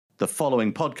The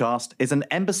following podcast is an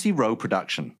Embassy Row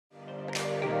production.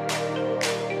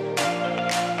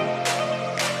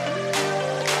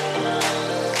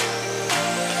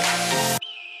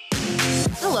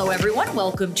 Hello, everyone.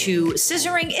 Welcome to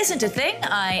Scissoring Isn't a Thing.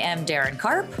 I am Darren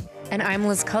Karp. And I'm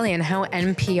Liz Cullion. How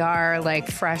NPR,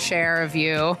 fresh air of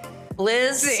you.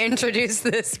 Liz. To introduce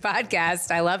this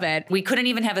podcast. I love it. We couldn't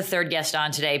even have a third guest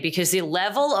on today because the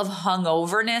level of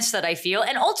hungoverness that I feel,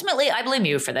 and ultimately I blame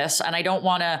you for this, and I don't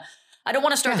want to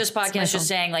start this podcast just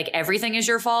saying everything is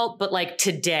your fault, but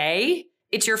today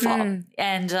it's your fault.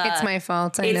 And it's my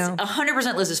fault. I know. It's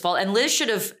 100% Liz's fault. And Liz should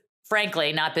have,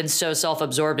 frankly, not been so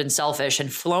self-absorbed and selfish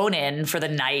and flown in for the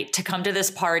night to come to this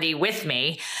party with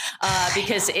me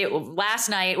because last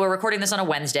night, we're recording this on a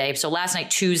Wednesday. So last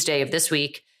night, Tuesday of this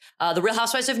week, The Real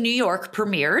Housewives of New York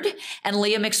premiered, and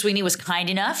Leah McSweeney was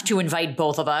kind enough to invite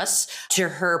both of us to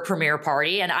her premiere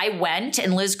party. And I went,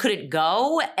 and Liz couldn't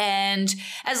go. And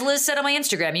as Liz said on my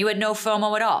Instagram, you had no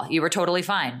FOMO at all. You were totally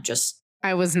fine.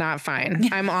 I was not fine.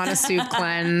 I'm on a soup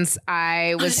cleanse.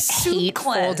 I hate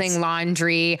folding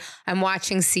laundry. I'm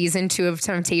watching season 2 of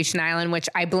Temptation Island, which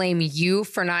I blame you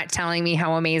for not telling me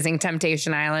how amazing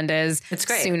Temptation Island is. It's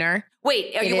great. Sooner.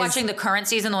 Wait, are you watching the current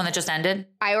season, the one that just ended?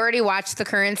 I already watched the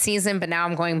current season, but now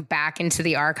I'm going back into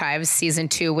the archives, season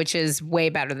 2, which is way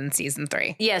better than season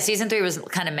 3. Yeah, season 3 was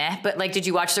kind of meh, but did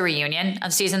you watch the reunion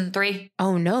of season 3?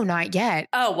 Oh, no, not yet.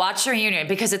 Oh, watch the reunion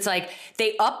because it's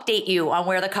they update you on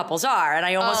where the couples are. And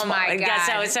I almost, oh my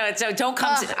God. So don't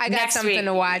come I got next something week.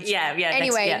 To watch. Yeah.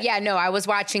 Anyway, I was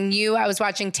watching you. I was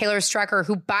watching Taylor Strecker,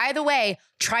 who, by the way,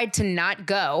 tried to not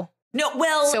go. No,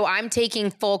 well, so I'm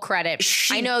taking full credit.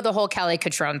 I know the whole Kelly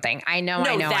Catrone thing. I know.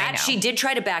 She did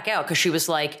try to back out because she was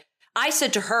I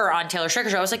said to her on Taylor Strecker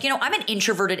show, I was I'm an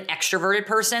introverted, extroverted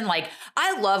person.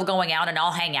 I love going out and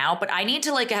I'll hang out, but I need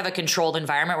to have a controlled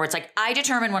environment where it's I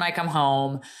determine when I come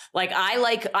home.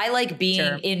 I like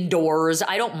being indoors.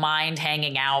 I don't mind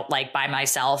hanging out by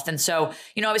myself. And so,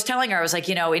 I was telling her, I was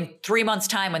in 3 months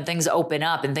time when things open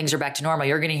up and things are back to normal,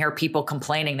 you're going to hear people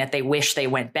complaining that they wish they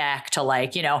went back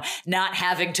to not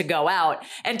having to go out.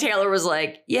 And Taylor was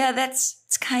yeah,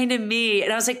 it's kind of me.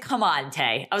 And I was come on,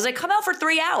 Tay. I was come out for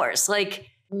 3 hours.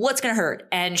 What's going to hurt?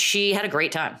 And she had a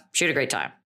great time.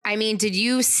 I mean, did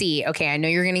you see, I know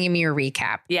you're going to give me your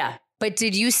recap. Yeah. But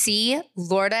did you see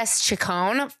Lourdes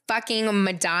Chacon fucking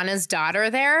Madonna's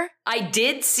daughter there? I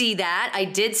did see that.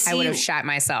 I would have shot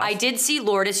myself. I did see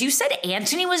Lourdes. You said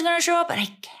Anthony was going to show up, but I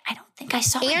don't think I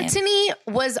saw him. Anthony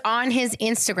was on his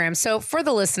Instagram. So for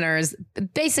the listeners,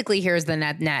 basically here's the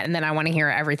net, and then I want to hear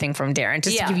everything from Darren,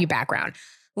 just to give you background.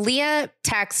 Leah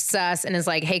texts us and is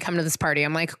hey, come to this party.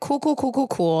 I'm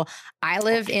cool. I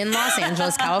live in Los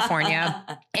Angeles, California,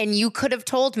 and you could have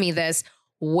told me this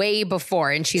way before.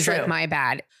 And she's my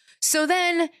bad. So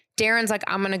then Darren's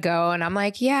I'm going to go. And I'm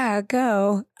yeah,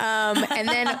 go. And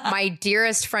then my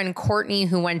dearest friend, Courtney,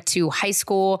 who went to high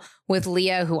school with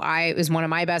Leah, who is one of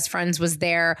my best friends, was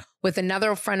there with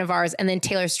another friend of ours. And then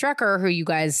Taylor Strecker, who you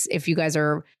guys, if you guys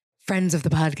are friends of the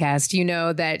podcast, you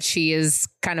know that she is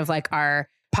kind of our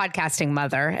podcasting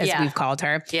mother, as we've called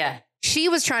her. Yeah. She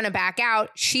was trying to back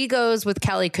out. She goes with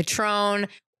Kelly Catrone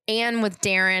and with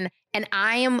Darren. And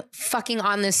I am fucking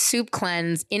on this soup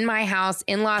cleanse in my house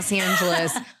in Los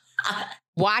Angeles,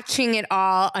 watching it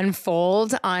all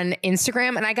unfold on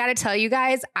Instagram. And I got to tell you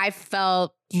guys, I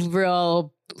felt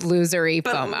real losery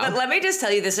FOMO. But let me just tell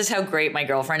you, this is how great my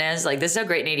girlfriend is. This is how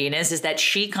great Nadine is that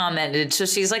she commented. So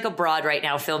she's abroad right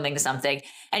now filming something.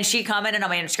 And she commented on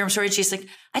my Instagram story. She's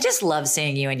I just love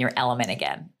seeing you in your element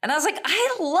again. And I was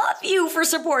I love you for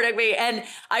supporting me. And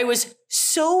I was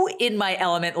so in my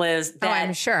element, Liz. That,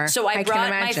 I'm sure. So I brought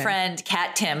my friend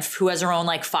Kat Timpf, who has her own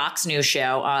Fox News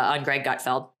show on Greg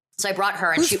Gutfeld. So I brought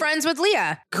her. And who's friends with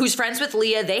Leah. Who's friends with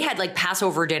Leah. They had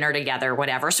Passover dinner together,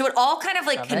 whatever. So it all kind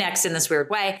of connects in this weird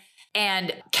way.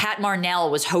 And Kat Marnell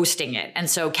was hosting it. And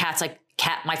so Kat's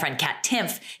my friend Kat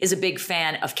Timpf is a big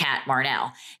fan of Kat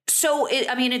Marnell. So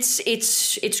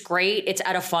it's great. It's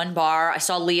at a fun bar. I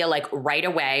saw Leah right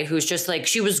away, who's just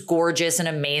she was gorgeous and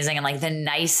amazing and the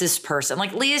nicest person.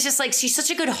 Leah's just she's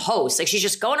such a good host. She's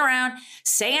just going around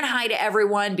saying hi to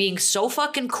everyone, being so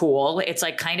fucking cool. It's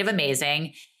kind of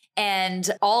amazing. And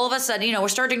all of a sudden, we're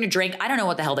starting to drink. I don't know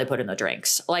what the hell they put in the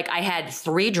drinks. I had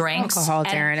 3 drinks. Alcohol,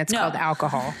 Darren. It's called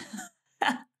alcohol.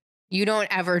 You don't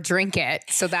ever drink it.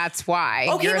 So that's why.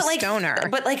 Okay, you're a stoner.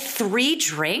 But 3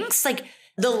 drinks?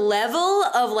 The level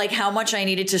of how much I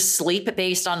needed to sleep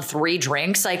based on 3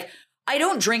 drinks. I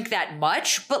don't drink that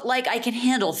much, but I can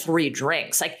handle 3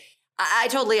 drinks. I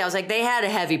told Leah, I was they had a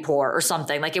heavy pour or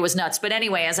something. It was nuts. But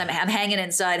anyway, as I'm hanging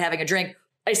inside having a drink,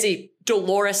 I see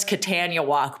Dolores Catania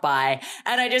walk by,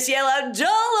 and I just yell out,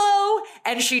 Dolo!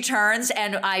 And she turns,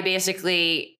 and I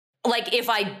basically, like, if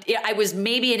I was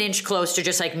maybe an inch close to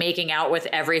just like making out with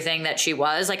everything that she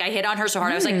was. Like, I hit on her so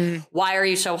hard. I was like, why are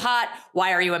you so hot?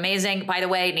 Why are you amazing? By the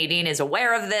way, Nadine is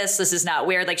aware of this. This is not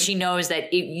weird. Like, she knows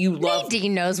that you love.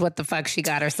 Nadine knows what the fuck she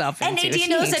got herself into. And Nadine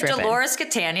knows that Dolores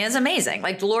Catania is amazing.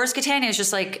 Like, Dolores Catania is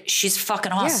just like, she's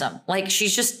fucking awesome. Yeah. Like,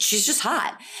 she's just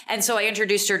hot. And so I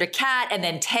introduced her to Kat and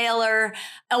then Taylor.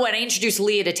 Oh, and I introduced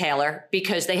Leah to Taylor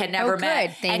because they had never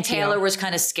met. And Taylor was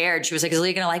kind of scared. She was like, is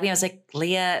Leah going to like me? I was like,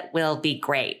 Leah will be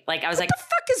great. Like, I was what the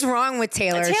fuck is wrong with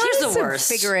Taylor? Taylor's the worst.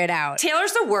 Figure it out.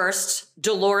 Taylor's the worst.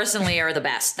 Dolores and Leah are the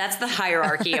best. That's the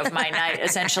hierarchy of my night,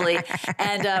 essentially.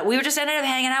 And we just ended up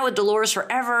hanging out with Dolores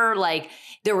forever. Like,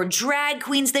 there were drag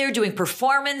queens there doing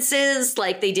performances.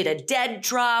 Like, they did a dead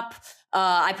drop.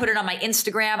 I put it on my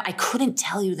Instagram. I couldn't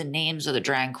tell you the names of the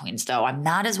drag queens, though. I'm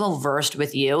not as well versed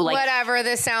with you. Like, whatever.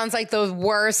 This sounds like the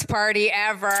worst party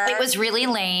ever. It was really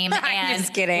lame. And I'm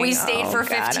just kidding. We stayed for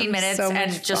 15 minutes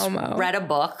and just read a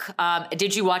book.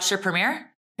 Did you watch their premiere?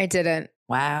 I didn't.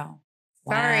 Wow.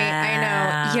 Sorry. I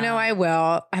know. You know, I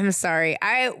will. I'm sorry.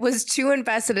 I was too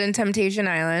invested in Temptation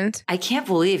Island. I can't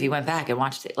believe you went back and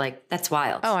watched it. Like, that's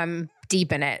wild. Oh, I'm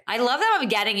deep in it. I love that I'm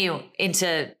getting you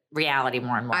into reality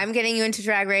more and more. I'm getting you into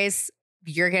Drag Race.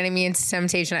 You're getting me into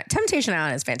Temptation. Temptation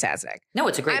Island is fantastic. No,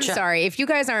 it's a great show. I'm sorry. If you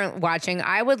guys aren't watching,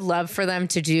 I would love for them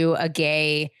to do a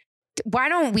gay. Why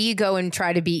don't we go and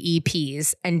try to be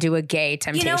EPs and do a gay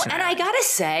Temptation Island? And I gotta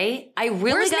say,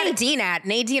 Where's Nadine at?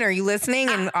 Nadine, are you listening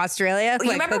in Australia?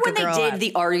 You remember when they did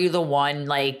the Are You the One?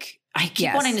 Like, I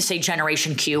keep wanting to say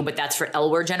Generation Q, but that's for L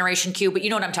Word Generation Q. But you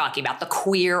know what I'm talking about. The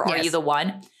queer Are You the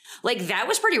One? Like, that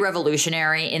was pretty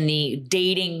revolutionary in the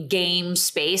dating game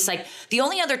space. Like, the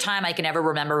only other time I can ever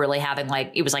remember really having,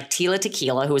 like, it was like Tila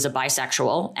Tequila, who was a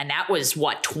bisexual. And that was,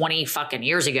 20 fucking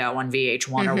years ago on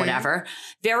VH1 or whatever.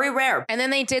 Very rare. And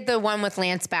then they did the one with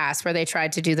Lance Bass where they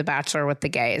tried to do The Bachelor with the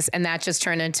gays. And that just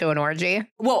turned into an orgy.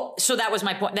 Well, so that was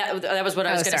my point. That was what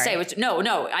I was going to say.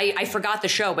 I forgot the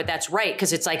show, but that's right.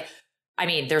 Because it's like, I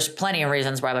mean, there's plenty of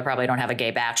reasons why we probably don't have a gay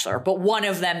bachelor, but one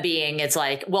of them being it's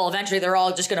like, well, eventually they're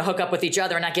all just going to hook up with each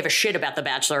other and not give a shit about the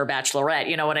bachelor or bachelorette.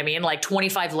 You know what I mean? Like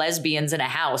 25 lesbians in a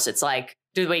house. It's like,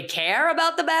 do we care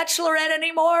about the bachelorette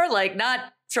anymore? Like, not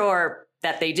sure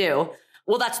that they do.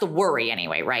 Well, that's the worry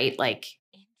anyway, right? Like,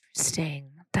 interesting.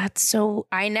 That's so,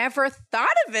 I never thought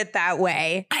of it that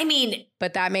way. I mean,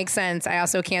 but that makes sense. I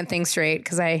also can't think straight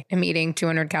because I am eating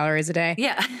 200 calories a day.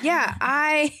 Yeah. Yeah.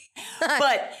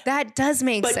 But that does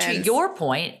make sense. But to your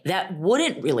point, that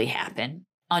wouldn't really happen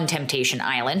on Temptation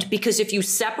Island because if you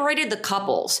separated the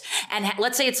couples and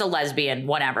let's say it's a lesbian,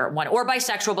 whatever, or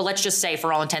bisexual, but let's just say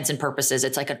for all intents and purposes,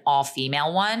 it's like an all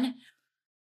female one.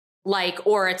 Like,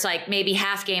 or it's like maybe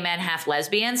half gay men, half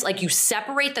lesbians. Like, you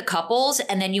separate the couples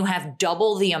and then you have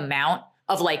double the amount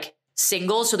of like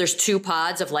singles. So there's two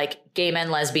pods of like gay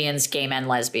men, lesbians.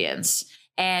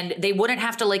 And they wouldn't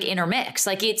have to like intermix.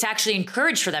 Like, it's actually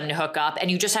encouraged for them to hook up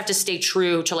and you just have to stay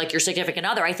true to like your significant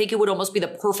other. I think it would almost be the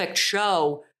perfect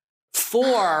show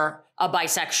for a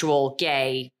bisexual,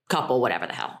 gay couple, whatever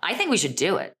the hell. I think we should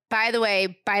do it. By the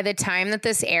way, by the time that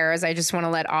this airs, I just want to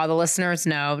let all the listeners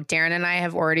know, Darren and I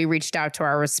have already reached out to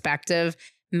our respective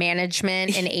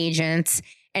management and agents.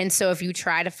 And so if you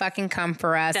try to fucking come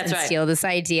for us and steal this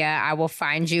idea, I will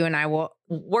find you and I will.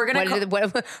 We're going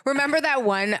to remember that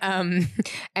one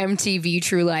MTV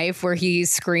True Life where he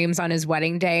screams on his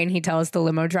wedding day and he tells the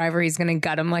limo driver he's going to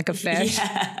gut him like a fish.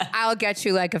 Yeah. I'll get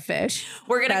you like a fish.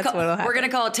 We're going to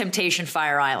call it Temptation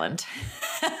Fire Island.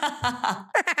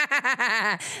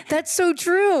 That's so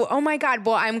true. Oh my God.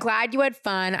 Well, I'm glad you had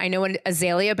fun. I know when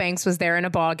Azealia Banks was there in a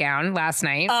ball gown last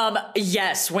night.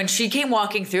 Yes. When she came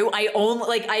walking through,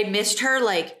 I missed her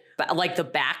like the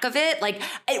back of it. Like,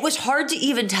 it was hard to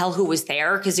even tell who was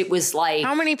there because it was like,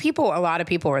 how many people? A lot of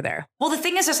people were there. Well, the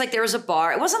thing is, like, there was a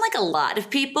bar. It wasn't like a lot of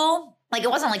people. Like, it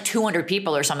wasn't like 200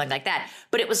 people or something like that.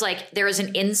 But it was like there was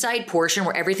an inside portion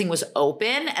where everything was open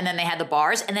and then they had the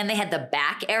bars and then they had the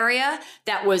back area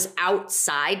that was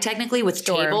outside technically with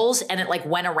tables and it like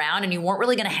went around and you weren't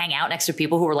really going to hang out next to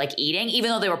people who were like eating,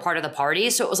 even though they were part of the party.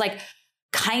 So it was like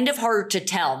kind of hard to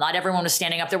tell. Not everyone was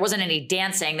standing up. There wasn't any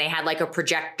dancing. They had like a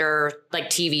projector, like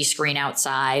TV screen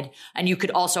outside, and you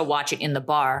could also watch it in the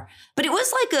bar. But it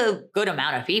was like a good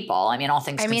amount of people. I mean, all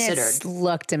things considered. It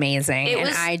looked amazing.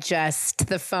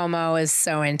 The FOMO is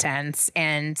so intense,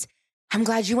 and I'm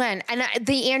glad you went. And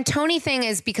the Antoni thing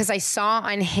is because I saw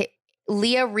on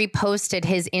Leah reposted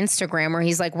his Instagram where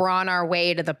he's like, we're on our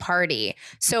way to the party.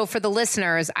 So for the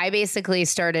listeners, I basically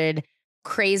started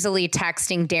crazily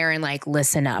texting Darren, like,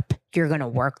 listen up, you're going to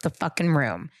work the fucking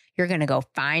room. You're going to go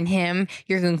find him.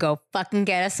 You're going to go fucking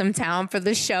get us some talent for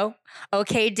the show.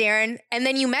 Okay, Darren. And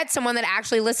then you met someone that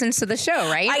actually listens to the show,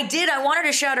 right? I did. I wanted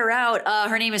to shout her out.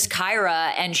 Her name is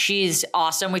Kyra, and she's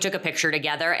awesome. We took a picture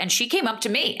together, and she came up to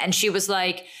me, and she was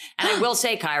like, and I will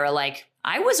say, Kyra, like,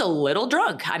 I was a little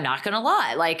drunk. I'm not going to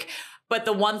lie. Like, but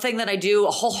the one thing that I do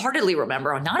wholeheartely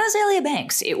remember, not Azealia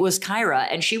Banks, it was Kyra.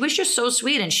 And she was just so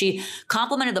sweet. And she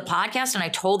complimented the podcast. And I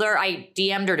told her, I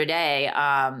DM'd her today.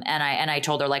 And I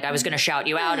told her, like, I was going to shout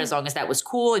you out as long as that was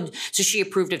cool. And so she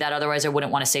approved of that. Otherwise, I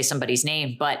wouldn't want to say somebody's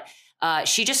name. But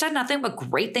she just had nothing but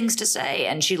great things to say.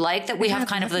 And she liked that we have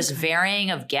kind of this varying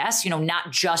of guests,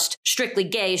 not just strictly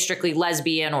gay, strictly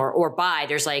lesbian or bi.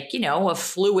 There's like, a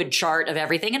fluid chart of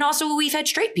everything. And also we've had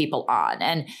straight people on.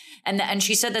 And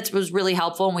she said that was really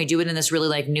helpful. And we do it in this really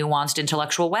like nuanced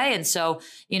intellectual way. And so,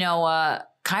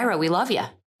 Kyra, we love you.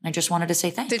 I just wanted to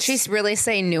say thanks. Did she really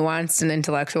say nuanced and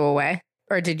intellectual way?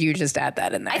 Or did you just add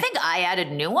that in there? I think I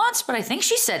added nuance, but I think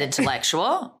she said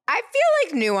intellectual. I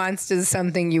feel like nuanced is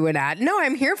something you would add. No,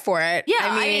 I'm here for it. Yeah,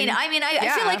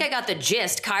 I feel like I got the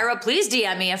gist. Kyra, please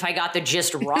DM me if I got the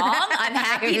gist wrong. I'm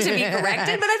happy to be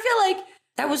corrected, but I feel like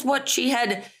that was what she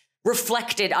had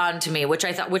reflected onto me, which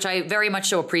I very much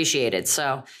so appreciated.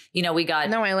 So, we got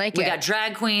we got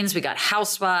drag queens, we got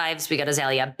housewives, we got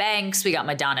Azealia Banks, we got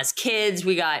Madonna's kids,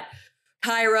 we got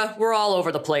Kyra. We're all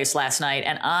over the place last night,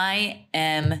 and I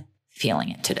am feeling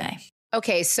it today.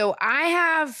 Okay, so I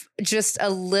have just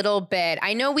a little bit.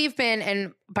 I know we've been,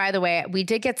 and by the way, we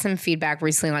did get some feedback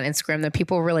recently on Instagram that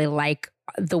people really like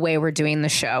the way we're doing the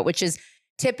show, which is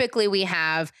typically we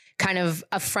have kind of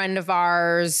a friend of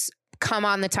ours come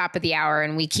on the top of the hour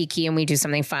and we kiki and we do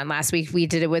something fun. Last week we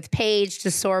did it with Paige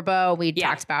DeSorbo. We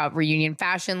talked about reunion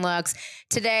fashion looks.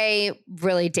 Today,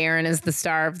 really, Darren is the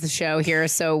star of the show here,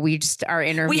 so we just are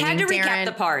interviewing Darren. We had to recap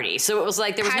the party, so it was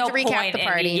like there was no point. Recap the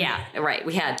party. Yeah, right.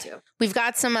 We had to. We've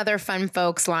got some other fun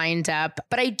folks lined up,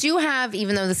 but I do have,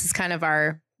 even though this is kind of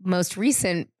our most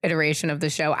recent iteration of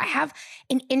the show, I have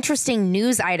an interesting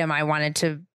news item I wanted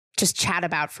to just chat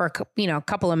about for a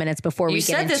couple of minutes before we get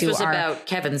into our... You said this was about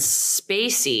Kevin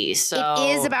Spacey, so...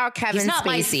 It is about Kevin Spacey. He's not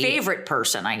my favorite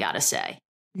person, I gotta say.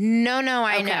 No,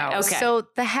 I know. Okay. So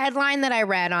the headline that I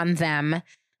read on them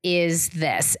is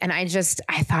this, and I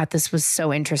thought this was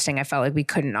so interesting. I felt like we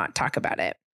could not talk about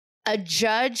it. A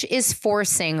judge is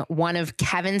forcing one of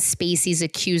Kevin Spacey's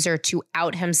accuser to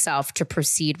out himself to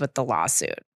proceed with the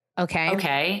lawsuit.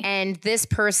 Okay. And this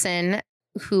person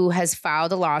who has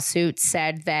filed a lawsuit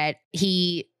said that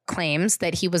he claims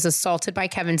that he was assaulted by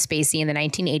Kevin Spacey in the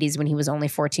 1980s when he was only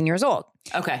 14 years old.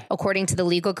 Okay. According to the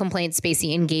legal complaint,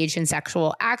 Spacey engaged in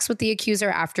sexual acts with the accuser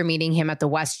after meeting him at the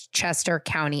Westchester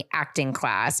County acting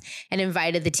class and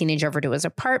invited the teenager over to his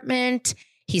apartment.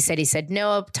 He said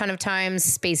no a ton of times.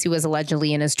 Spacey was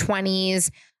allegedly in his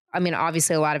 20s. I mean,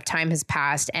 obviously, a lot of time has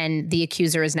passed, and the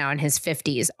accuser is now in his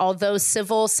 50s. Although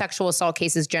civil sexual assault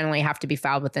cases generally have to be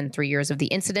filed within 3 years of the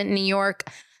incident in New York,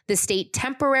 the state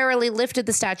temporarily lifted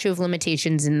the statute of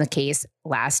limitations in the case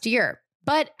last year.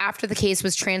 But after the case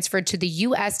was transferred to the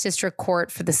U.S. District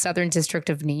Court for the Southern District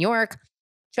of New York,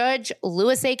 Judge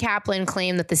Louis A. Kaplan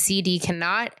claimed that the CD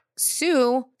cannot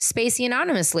sue Spacey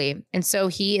anonymously. And so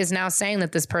he is now saying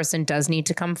that this person does need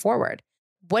to come forward.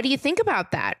 What do you think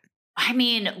about that? I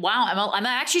mean, wow, I'm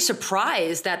actually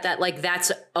surprised that like that's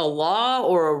a law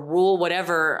or a rule,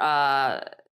 whatever,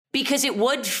 because it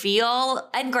would feel,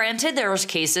 and granted, there's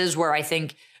cases where I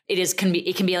think it can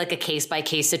be like a case by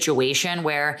case situation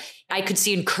where I could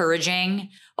see encouraging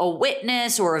a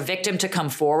witness or a victim to come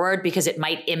forward because it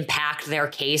might impact their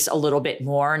case a little bit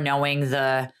more,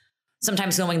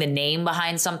 sometimes knowing the name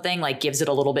behind something like gives it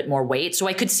a little bit more weight. So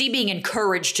I could see being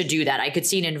encouraged to do that. I could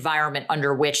see an environment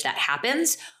under which that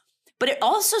happens. But it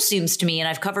also seems to me, and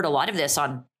I've covered a lot of this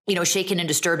on, Shaken and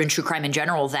Disturbed and true crime in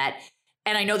general, that,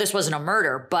 and I know this wasn't a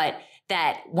murder, but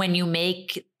that when you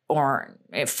make or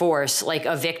force like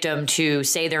a victim to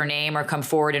say their name or come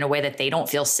forward in a way that they don't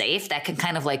feel safe, that can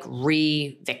kind of like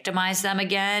re-victimize them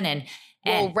again.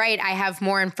 Well, right. I have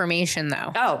more information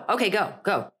though. Oh, okay.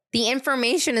 Go. The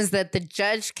information is that the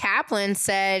Judge Kaplan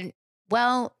said,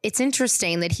 well, it's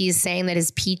interesting that he's saying that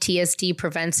his PTSD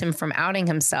prevents him from outing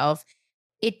himself.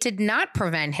 It did not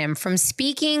prevent him from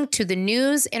speaking to the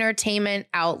news entertainment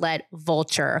outlet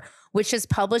Vulture, which has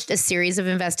published a series of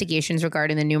investigations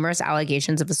regarding the numerous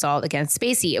allegations of assault against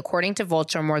Spacey. According to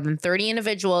Vulture, more than 30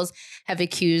 individuals have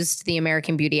accused the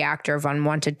American Beauty actor of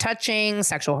unwanted touching,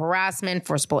 sexual harassment,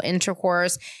 forcible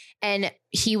intercourse, and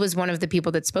he was one of the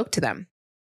people that spoke to them.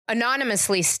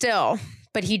 Anonymously still,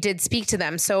 but he did speak to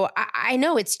them. So I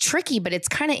know it's tricky, but it's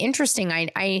kind of interesting. Well,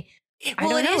 I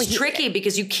don't know. It is tricky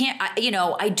because you can't,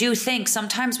 I do think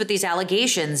sometimes with these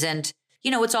allegations and,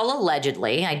 it's all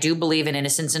allegedly. I do believe in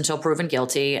innocence until proven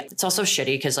guilty. It's also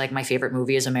shitty because like my favorite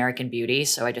movie is American Beauty.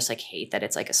 So I just like hate that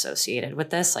it's like associated with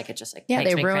this. Like it just like, yeah,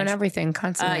 makes they me ruin cringe. everything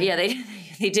constantly. Yeah,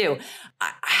 they do.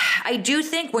 I do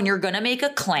think when you're going to make a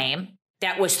claim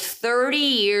that was 30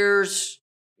 years,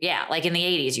 like in the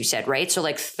 80s, you said, right? So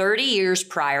like 30 years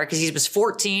prior, because he was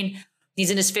 14, he's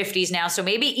in his 50s now. So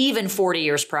maybe even 40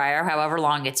 years prior, however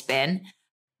long it's been,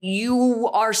 you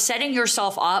are setting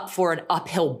yourself up for an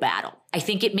uphill battle. I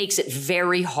think it makes it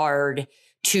very hard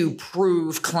to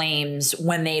prove claims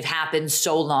when they've happened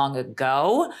so long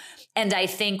ago. And I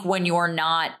think when you're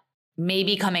not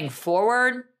maybe coming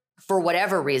forward for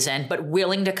whatever reason, but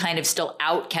willing to kind of still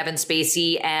out Kevin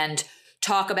Spacey and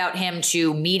talk about him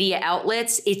to media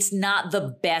outlets, it's not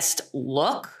the best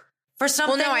look for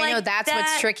something like that. Well, no, I know that's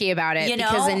what's tricky about it.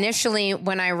 Because initially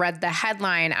when I read the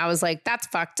headline, I was like, that's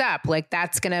fucked up. Like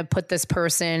that's going to put this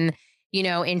person,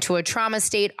 into a trauma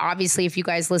state. Obviously, if you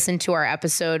guys listened to our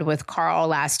episode with Carl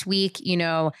last week,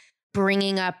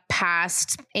 bringing up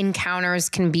past encounters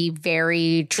can be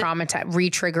very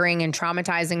re-triggering and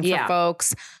traumatizing for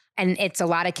folks. And it's a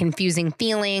lot of confusing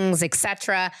feelings,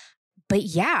 etc. But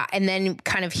yeah, and then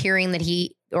kind of hearing that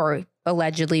he, or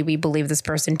allegedly we believe this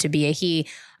person to be he,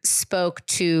 spoke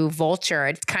to Vulture.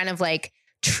 It's kind of like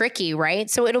tricky, right?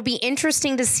 So it'll be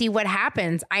interesting to see what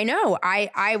happens. I know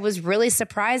I was really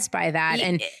surprised by that.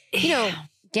 And,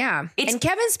 yeah. And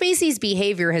Kevin Spacey's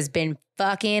behavior has been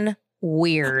fucking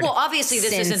weird. Well, obviously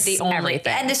this isn't the only,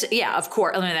 everything. and this, of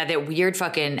course, I mean, that weird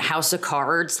fucking House of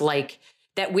Cards, like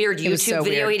that weird YouTube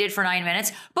video he did for 9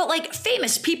 minutes. But like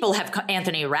famous people have,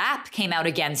 Anthony Rapp came out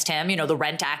against him, the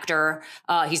Rent actor.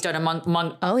 He's done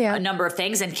among a number of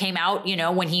things and came out,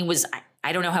 when he was,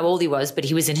 I don't know how old he was, but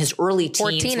he was in his early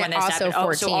teens 14, when this also happened.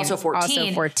 14. So also 14.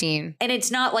 Also 14. And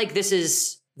it's not like this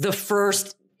is the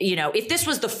first, if this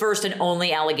was the first and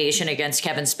only allegation against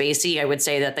Kevin Spacey, I would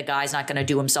say that the guy's not going to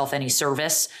do himself any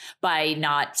service by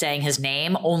not saying his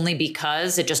name, only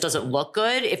because it just doesn't look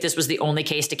good if this was the only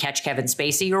case to catch Kevin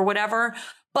Spacey or whatever.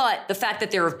 But the fact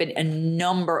that there have been a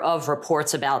number of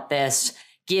reports about this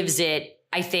gives it,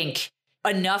 I think,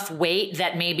 enough weight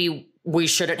that maybe we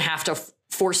shouldn't have to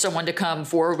force someone to come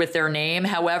forward with their name.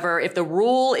 However, if the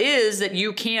rule is that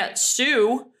you can't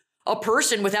sue a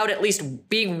person without at least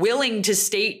being willing to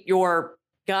state your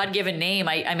God-given name,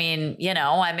 I mean,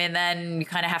 then you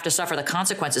kind of have to suffer the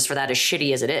consequences for that, as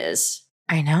shitty as it is.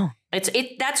 I know.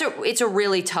 It's a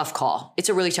really tough call. It's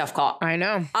a really tough call. I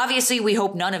know. Obviously, we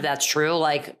hope none of that's true.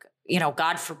 Like,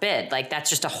 God forbid, like that's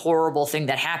just a horrible thing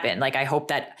that happened. Like, I hope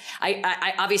that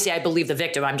I obviously I believe the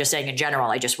victim. I'm just saying in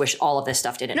general, I just wish all of this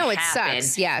stuff didn't happen. No, it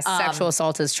sucks. Yes. Sexual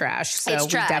assault is trash. So it's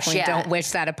trash, we definitely don't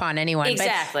wish that upon anyone.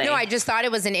 Exactly. But no, I just thought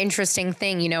it was an interesting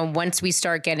thing. Once we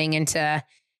start getting into,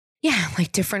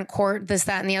 like different court, this,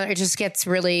 that, and the other, it just gets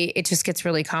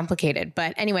really complicated.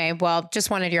 But anyway, well, just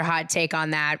wanted your hot take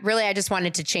on that. Really, I just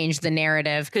wanted to change the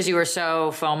narrative. Because you were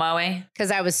so FOMO-y? Because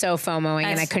I was so FOMO-ing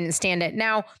and I couldn't stand it.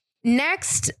 Now,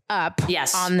 next up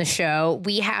on the show,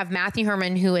 we have Matthew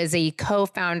Herman, who is a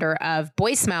co-founder of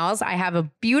Boy Smells. I have a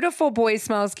beautiful Boy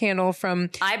Smells candle from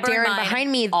Darren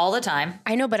behind me all the time.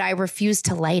 I know, but I refuse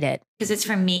to light it. Because it's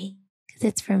from me. Because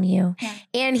it's from you. Yeah.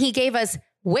 And he gave us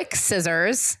wick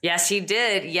scissors. Yes, he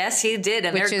did.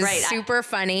 And which they're is great. super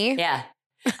funny. Yeah.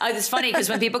 It's funny because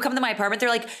when people come to my apartment, they're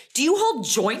like, do you hold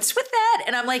joints with that?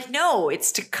 And I'm like, no,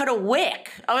 it's to cut a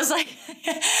wick. I was like,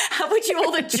 how would you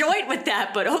hold a joint with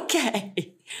that? But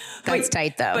okay. That's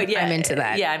tight though. But yeah, I'm into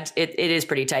that. Yeah, it is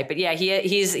pretty tight. But yeah,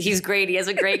 he's great. He has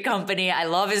a great company. I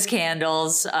love his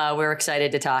candles. We're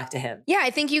excited to talk to him. Yeah, I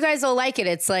think you guys will like it.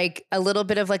 It's like a little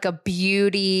bit of like a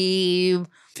beauty.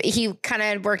 He kind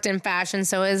of worked in fashion,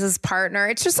 so is his partner.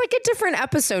 It's just like a different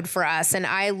episode for us. And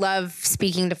I love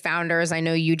speaking to founders. I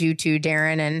know you do too,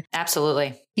 Darren. And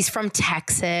absolutely. He's from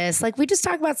Texas. Like we just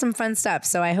talk about some fun stuff.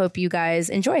 So I hope you guys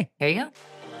enjoy. Here you go.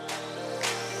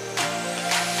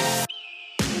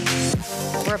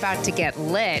 We're about to get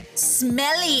lit.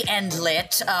 Smelly and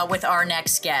lit with our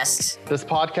next guest. This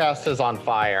podcast is on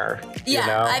fire.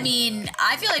 Yeah, I mean,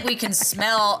 I feel like we can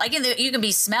smell. Again, you can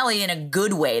be smelly in a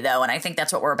good way, though. And I think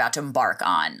that's what we're about to embark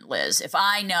on, Liz. If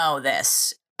I know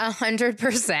this.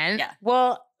 100%. Yeah.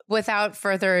 Well, without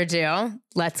further ado,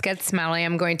 let's get smelly.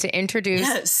 I'm going to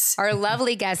introduce our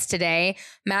lovely guest today,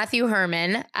 Matthew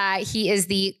Herman. He is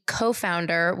the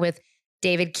co-founder with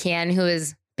David Kian, who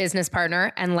is business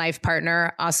partner and life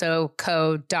partner, also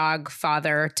co-dog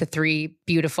father to 3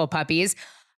 beautiful puppies,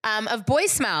 of Boy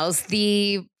Smells,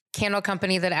 the candle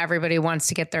company that everybody wants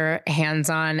to get their hands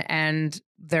on and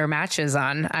their matches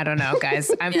on. I don't know,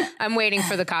 guys. I'm waiting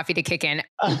for the coffee to kick in.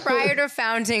 Prior to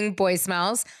founding Boy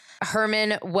Smells,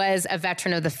 Herman was a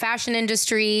veteran of the fashion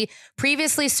industry,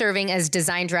 previously serving as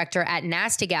design director at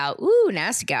Nasty Gal. Ooh,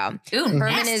 Nasty Gal. Ooh, Herman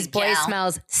Nasty is Boy Gal.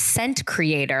 Smells scent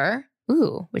creator.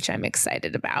 Ooh, which I'm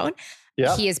excited about.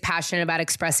 Yep. He is passionate about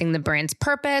expressing the brand's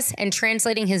purpose and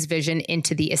translating his vision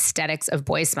into the aesthetics of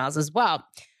Boy Smells as well.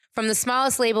 From the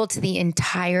smallest label to the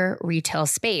entire retail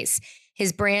space,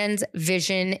 his brand's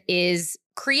vision is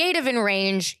creative in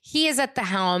range. He is at the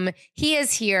helm. He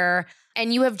is here.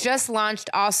 And you have just launched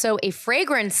also a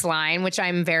fragrance line, which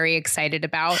I'm very excited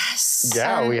about.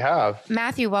 Yeah, we have.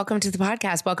 Matthew, welcome to the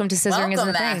podcast. Welcome to Scissoring Welcome, is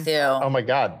the Matthew. Thing. Oh my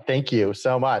God. Thank you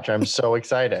so much. I'm so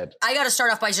excited. I got to start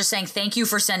off by just saying thank you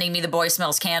for sending me the Boy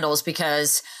Smells candles,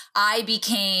 because I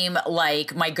became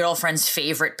like my girlfriend's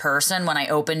favorite person when I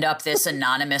opened up this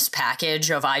anonymous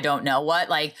package of I don't know what.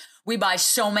 Like, we buy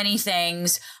so many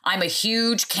things. I'm a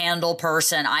huge candle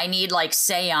person. I need like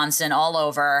seancing all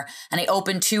over. And I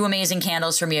opened 2 amazing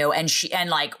candles from you, and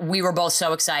we were both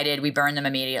so excited. We burned them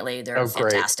immediately. They're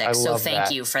great. fantastic. I So love thank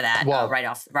that. you for that. Well, right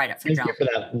off from Thank jump. you for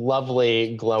that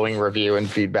lovely glowing review and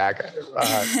feedback.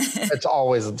 It's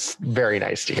always very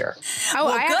nice to hear. Oh, Well,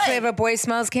 I good. actually have a Boy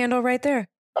Smells candle right there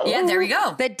Yeah, there we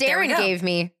go. that There we Darren go. gave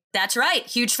me. That's right.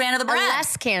 Huge fan of the A brand.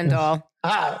 less candle.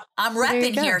 Ah, I'm there you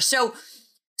repping go. here. So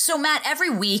Matt, every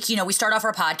week, we start off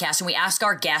our podcast and we ask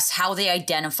our guests how they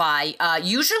identify,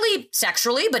 usually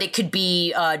sexually, but it could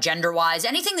be gender-wise,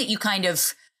 anything that you kind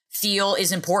of feel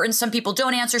is important. Some people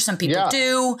don't answer, some people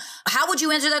do. How would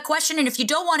you answer that question? And if you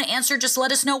don't want to answer, just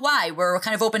let us know why. We're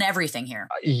kind of open to everything here.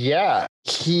 yeah.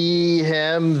 He,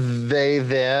 him, they,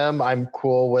 them. I'm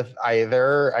cool with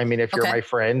either. I mean, if you're Okay. my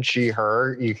friend, she,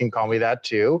 her, you can call me that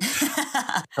too.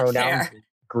 Pronouns Fair.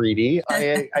 greedy.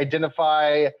 I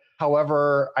identify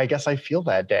however I guess I feel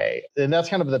that day. And that's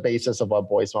kind of the basis of what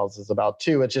Boy Smells is about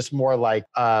too. It's just more like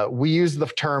we use the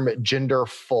term gender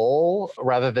full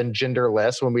rather than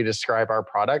genderless when we describe our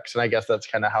products. And I guess that's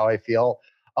kind of how I feel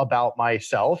about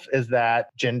myself, is that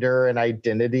gender and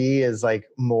identity is like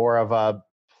more of a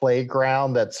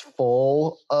playground that's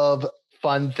full of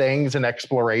fun things and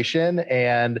exploration,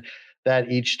 and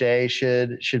that each day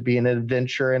should be an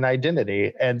adventure in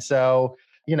identity. And so,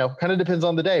 kind of depends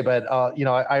on the day, but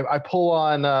I pull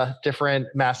on different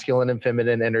masculine and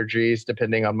feminine energies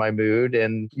depending on my mood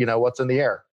and what's in the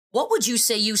air. What would you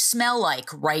say you smell like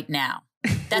right now?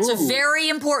 That's a Ooh. very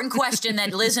important question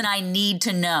that Liz and I need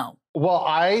to know. Well,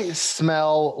 I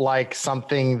smell like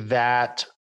something that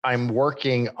I'm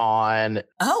working on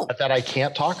Oh, that I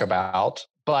can't talk about,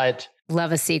 but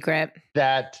Love a secret.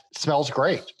 that smells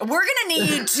great. we're going to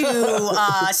need to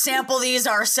sample these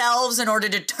ourselves in order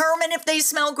to determine if they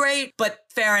smell great, but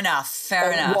fair enough.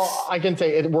 Fair enough. Well, I can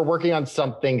say we're working on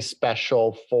something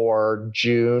special for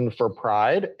June for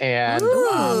Pride, and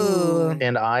Ooh.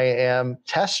 and I am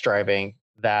test driving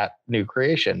that new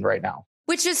creation right now.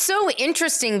 Which is so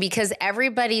interesting because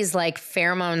everybody's like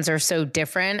pheromones are so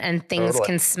different and things Totally.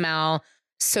 can smell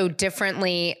so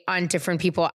differently on different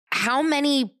people. How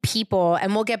many people,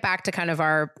 and we'll get back to kind of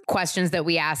our questions that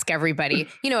we ask everybody,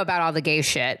 about all the gay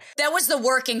shit. That was the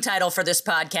working title for this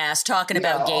podcast, talking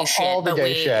about gay shit. all the but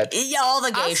gay shit. Yeah, all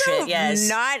the gay Also, shit, yes.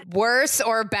 not worse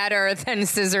or better than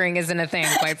scissoring isn't a thing,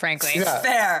 quite frankly.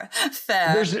 Yeah.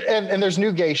 Fair. And there's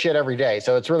new gay shit every day,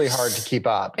 so it's really hard to keep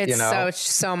up. It's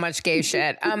so much gay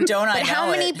shit. Don't I but how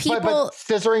know many it? people? But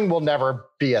scissoring will never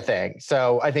be a thing.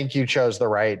 So I think you chose the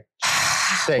right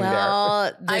thing there.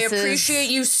 well, I appreciate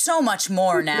you so much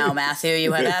more now, Matthew.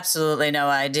 You had absolutely no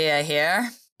idea here.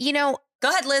 Go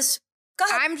ahead, Liz. Go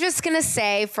ahead. I'm just going to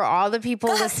say for all the people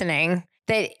listening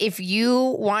that if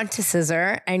you want to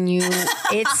scissor and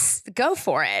it's go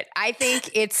for it. I think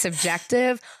it's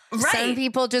subjective. Right. Some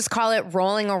people just call it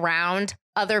rolling around.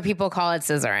 Other people call it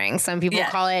scissoring. Some people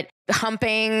call it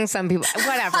humping. Some people,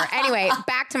 whatever. Anyway,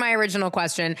 back to my original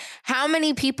question. How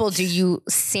many people do you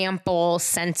sample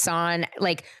scents on?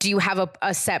 Like, do you have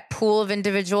a set pool of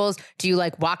individuals? Do you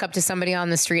like walk up to somebody on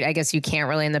the street? I guess you can't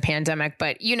really in the pandemic,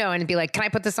 but and be like, can I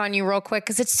put this on you real quick?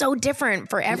 Because it's so different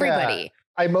for everybody. Yeah.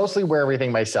 I mostly wear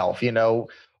everything myself,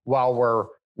 while we're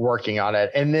working on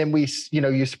it. And then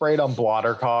you spray it on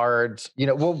blotter cards, I'm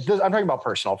talking about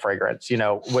personal fragrance,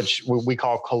 which we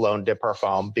call cologne de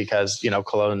parfum because,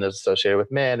 cologne is associated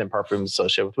with men and perfume is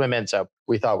associated with women. So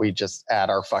we thought we'd just add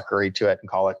our fuckery to it and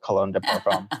call it cologne de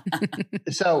parfum.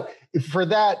 So for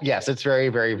that, yes, it's very,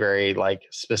 very, very like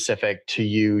specific to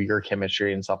you, your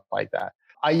chemistry and stuff like that.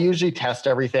 I usually test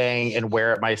everything and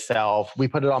wear it myself. We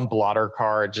put it on blotter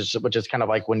cards, which is kind of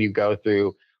like when you go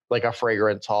through like a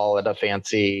fragrance haul at a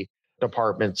fancy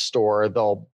department store,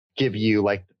 they'll give you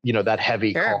like, that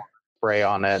heavy cologne spray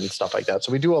on it and stuff like that.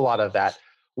 So we do a lot of that.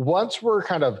 Once we're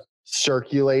kind of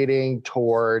circulating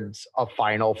towards a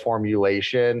final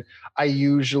formulation, I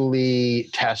usually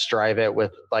test drive it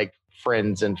with like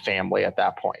friends and family at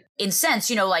that point. In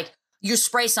sense, like you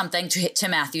spray something to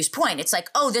Matthew's point. It's like,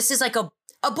 oh, this is like a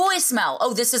boy smell.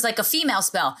 Oh, this is like a female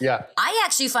smell. Yeah. I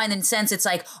actually find in sense it's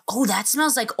like, oh, that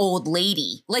smells like old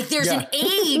lady. Like there's an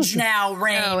age now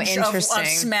range of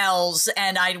smells,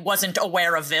 and I wasn't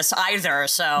aware of this either.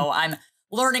 So I'm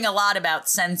learning a lot about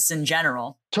scents in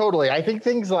general. Totally. I think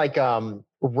things like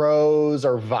rose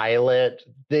or violet,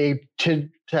 they tend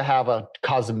to have a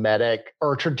cosmetic,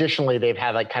 or traditionally they've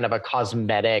had like kind of a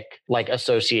cosmetic like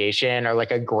association or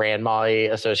like a grandma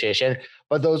association.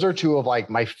 But those are two of like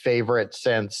my favorite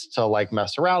scents to like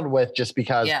mess around with, just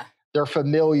because they're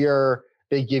familiar.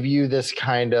 They give you this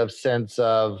kind of sense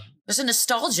of, there's a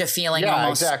nostalgia feeling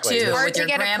almost too. Or with to your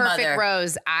get grandmother. a perfect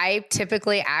rose, I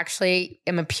typically actually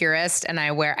am a purist, and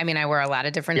I wear a lot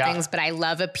of different things, but I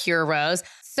love a pure rose.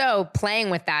 So playing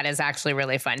with that is actually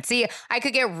really fun. See, I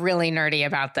could get really nerdy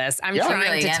about this. I'm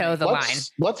trying to toe the line.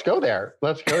 Let's go there.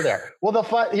 Well,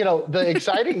 the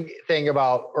exciting thing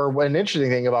about, or an interesting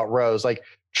thing about rose, like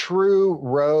true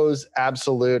rose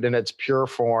absolute in its pure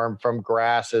form from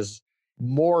grass is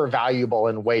more valuable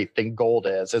in weight than gold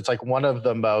is. It's like one of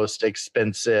the most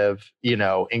expensive,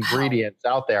 ingredients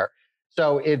out there.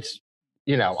 So it's,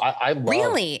 I love.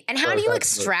 Really? And how do you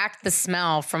extract the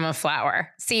smell from a flower?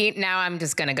 See, now I'm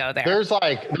just going to go there. There's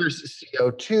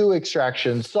CO2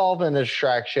 extraction, solvent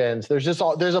extractions. There's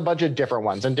a bunch of different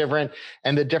ones, and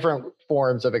the different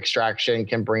forms of extraction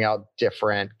can bring out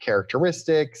different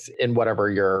characteristics in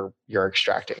whatever you're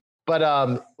extracting. But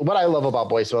what I love about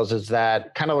boy smells is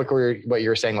that kind of like what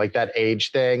you're saying, like that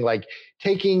age thing, like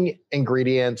taking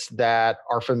ingredients that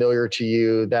are familiar to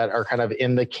you, that are kind of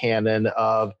in the canon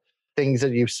of things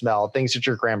that you've smelled, things that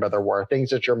your grandmother wore,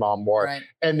 things that your mom wore, right.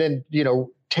 And then,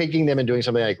 taking them and doing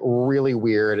something like really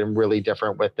weird and really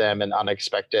different with them and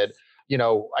unexpected.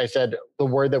 I said the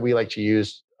word that we like to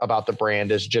use about the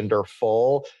brand is gender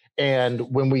full. And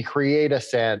when we create a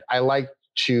scent, I like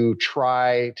to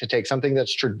try to take something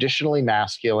that's traditionally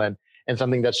masculine and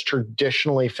something that's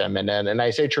traditionally feminine. And I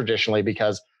say traditionally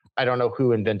because I don't know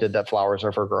who invented that flowers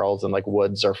are for girls and like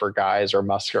woods are for guys or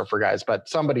musk are for guys, but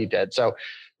somebody did. So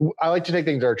I like to take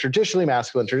things that are traditionally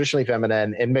masculine, traditionally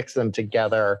feminine, and mix them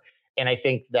together. And I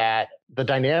think that the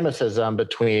dynamicism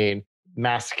between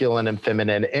masculine and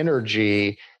feminine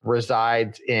energy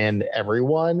resides in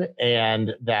everyone,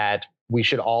 and that we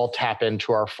should all tap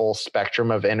into our full spectrum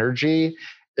of energy.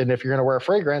 And if you're going to wear a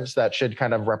fragrance, that should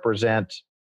kind of represent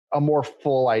a more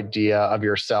full idea of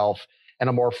yourself and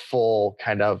a more full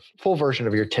version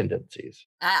of your tendencies.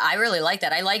 I really like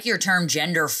that. I like your term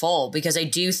gender full, because I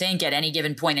do think at any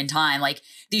given point in time, like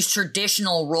these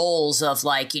traditional roles of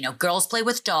like, girls play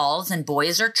with dolls and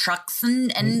boys are trucks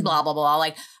and blah, blah, blah.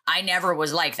 Like I never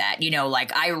was like that.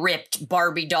 Like I ripped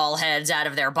Barbie doll heads out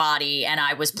of their body and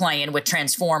I was playing with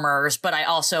Transformers, but I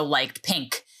also liked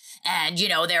pink. And,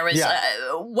 there was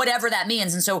whatever that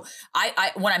means. And so I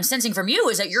what I'm sensing from you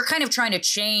is that you're kind of trying to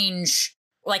change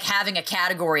like having a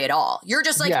category at all. You're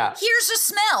just like, here's a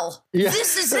smell. Yeah.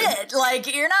 This is it.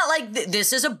 Like, you're not like,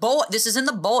 this is in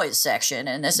the boys section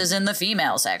and this is in the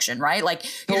female section, right? Like,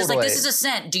 you're just like, this is a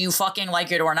scent. Do you fucking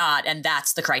like it or not? And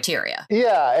that's the criteria.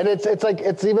 Yeah. And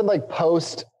it's even like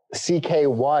post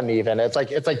CK1 even. It's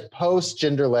like post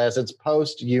genderless. It's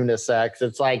post unisex.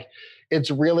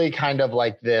 It's really kind of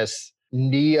like this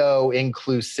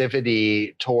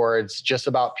neo-inclusivity towards just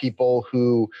about people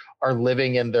who are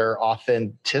living in their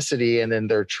authenticity and in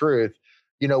their truth.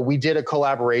 We did a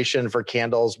collaboration for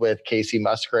candles with Casey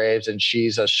Musgraves, and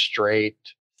she's a straight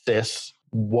cis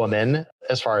woman,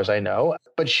 as far as I know,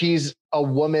 but she's a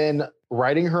woman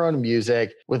writing her own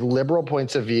music with liberal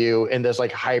points of view in this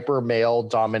like hyper male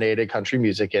dominated country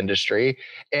music industry.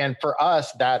 And for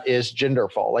us, that is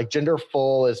genderful. Like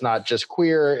genderful is not just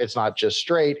queer. It's not just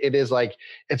straight. It is like,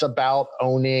 it's about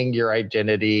owning your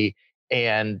identity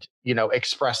and,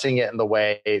 expressing it in the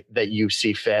way that you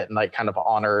see fit and like kind of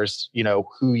honors,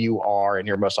 who you are in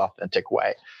your most authentic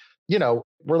way.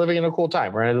 We're living in a cool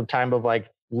time. We're in a time of like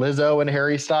Lizzo and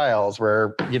Harry Styles,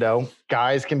 where,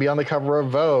 guys can be on the cover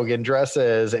of Vogue in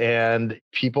dresses, and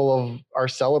people are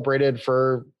celebrated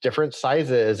for different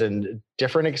sizes and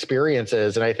different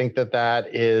experiences. And I think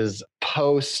that is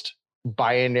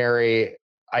post-binary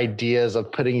ideas of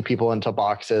putting people into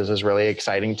boxes is really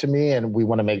exciting to me. And we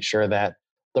want to make sure that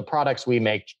the products we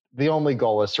make, the only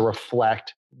goal is to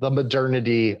reflect the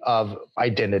modernity of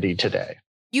identity today.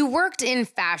 You worked in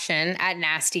fashion at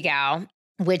Nasty Gal,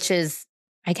 which is,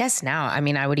 I guess now, I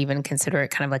mean, I would even consider it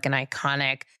kind of like an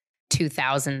iconic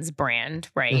 2000s brand,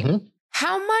 right? Mm-hmm.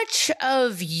 How much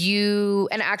of you,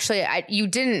 and actually you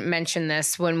didn't mention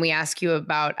this when we asked you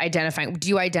about identifying, do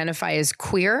you identify as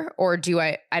queer or do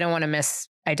I don't want to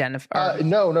misidentify?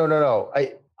 No.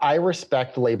 I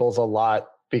respect labels a lot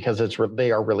because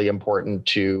they are really important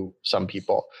to some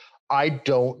people. I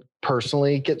don't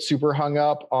personally get super hung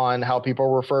up on how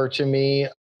people refer to me.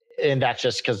 And that's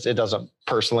just because it doesn't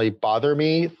personally bother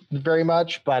me very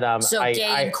much. But so gay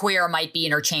and queer might be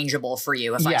interchangeable for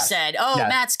you. If I said, yes.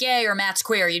 Matt's gay or Matt's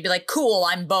queer, you'd be like, cool,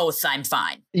 I'm both, I'm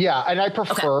fine. Yeah. And I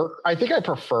think I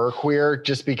prefer queer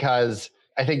just because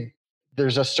I think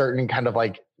there's a certain kind of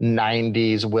like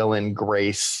 90s Will and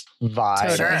Grace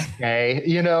vibe. Sure. Gay,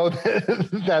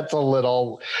 that's a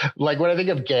little like when I think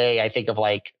of gay, I think of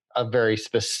like a very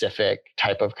specific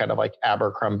type of kind of like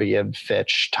Abercrombie and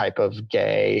Fitch type of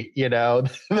gay,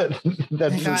 that's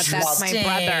my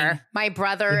brother. My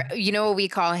brother, you know what we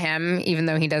call him, even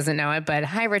though he doesn't know it, but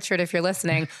hi, Richard, if you're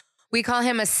listening, we call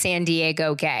him a San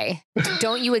Diego gay.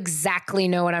 Don't you exactly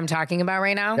know what I'm talking about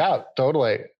right now? Yeah,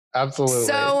 totally. Absolutely.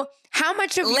 So how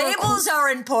much of labels are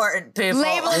important, people?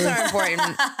 Labels are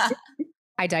important.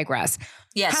 I digress.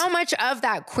 Yes. How much of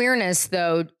that queerness,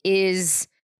 though, is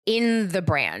in the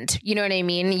brand? You know what I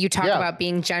mean? You talk about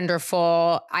being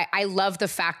genderful. I love the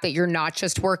fact that you're not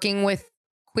just working with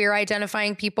queer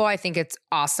identifying people. I think it's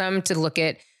awesome to look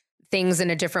at things in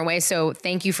a different way. So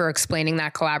thank you for explaining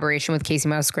that collaboration with Casey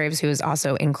Musgraves, who is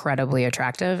also incredibly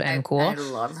attractive and cool. I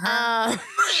love her.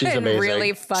 She's amazing.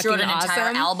 Really fucking she wrote an awesome.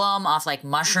 entire album off like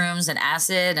mushrooms and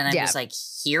acid, and I'm just like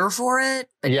here for it.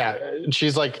 But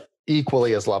she's like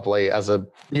equally as lovely as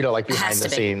like behind the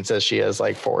scenes as she is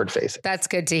like forward facing. That's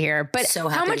good to hear. But so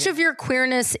how much of your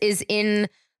queerness is in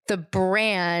the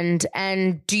brand?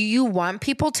 And do you want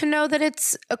people to know that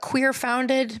it's a queer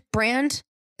founded brand?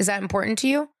 Is that important to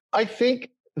you? I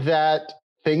think that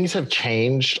things have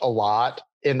changed a lot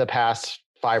in the past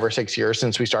 5 or 6 years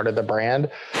since we started the brand.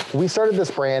 We started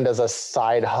this brand as a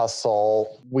side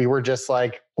hustle. We were just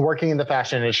like working in the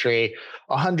fashion industry,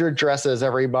 100 dresses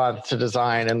every month to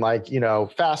design and like,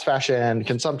 fast fashion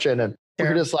consumption. And we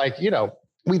were just like,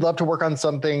 we'd love to work on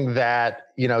something that,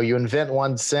 you invent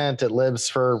one scent, it lives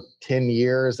for 10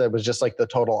 years. That was just like the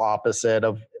total opposite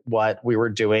of what we were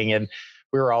doing. And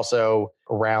we were also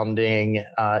rounding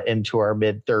into our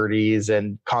mid 30s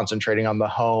and concentrating on the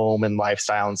home and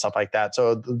lifestyle and stuff like that.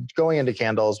 So going into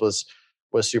candles was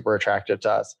super attractive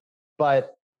to us.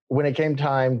 But when it came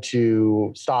time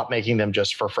to stop making them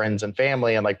just for friends and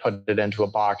family and like put it into a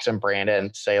box and brand it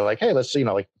and say like, hey, let's,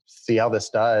 see how this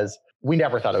does. We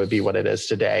never thought it would be what it is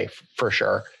today for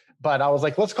sure. But I was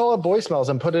like, let's call it Boy Smells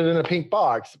and put it in a pink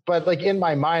box. But like in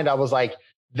my mind, I was like,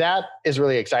 that is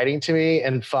really exciting to me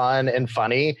and fun and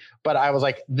funny. But I was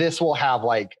like, this will have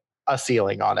like a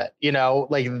ceiling on it,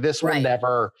 like this will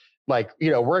never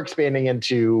we're expanding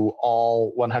into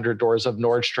all 100 doors of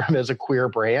Nordstrom as a queer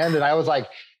brand. And I was like,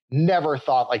 never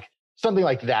thought like something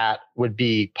like that would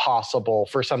be possible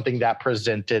for something that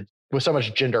presented with so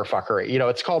much gender fuckery.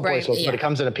 It's called Boy Smells, but it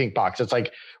comes in a pink box. It's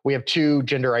like we have two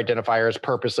gender identifiers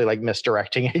purposely like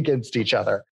misdirecting against each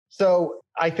other. So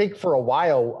I think for a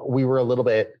while we were a little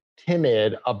bit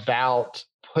timid about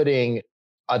putting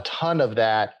a ton of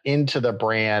that into the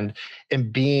brand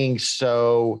and being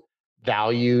so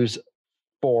values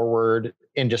forward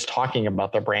in just talking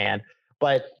about the brand.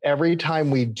 But every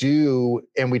time we do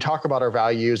and we talk about our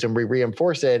values and we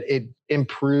reinforce it, it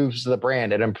improves the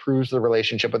brand. It improves the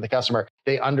relationship with the customer.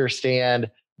 They understand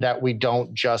that we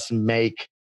don't just make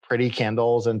pretty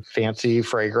candles and fancy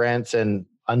fragrance and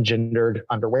ungendered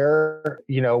underwear.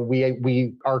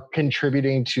 We are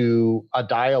contributing to a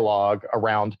dialogue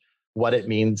around what it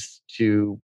means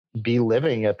to be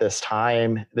living at this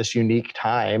time, this unique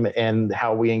time, and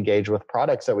how we engage with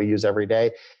products that we use every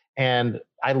day. And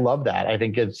I love that. I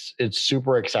think it's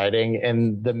super exciting.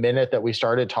 And the minute that we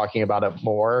started talking about it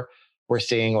more, we're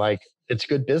seeing like it's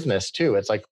good business too. It's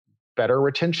like better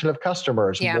retention of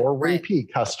customers, more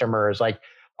repeat customers, like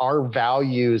our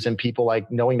values and people like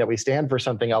knowing that we stand for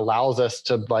something allows us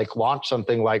to like launch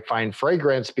something like Fine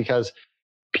Fragrance because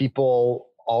people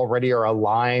already are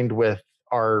aligned with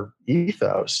our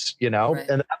ethos, and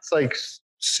that's like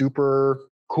super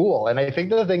cool. And I think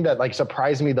the thing that like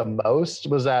surprised me the most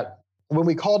was that when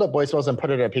we called up Boy Smells and put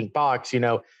it in a pink box,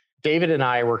 David and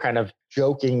I were kind of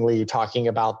jokingly talking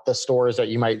about the stores that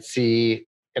you might see,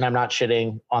 and I'm not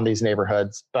shitting on these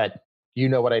neighborhoods, but you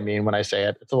know what I mean when I say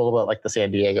it. It's a little bit like the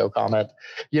San Diego comment.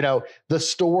 You know, the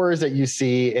stores that you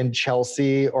see in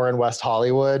Chelsea or in West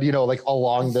Hollywood, you know, like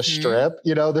along the strip,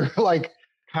 you know, they're like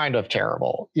kind of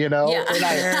terrible, you know?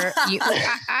 Yeah.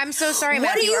 I'm so sorry,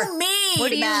 What Matthew. do you mean? What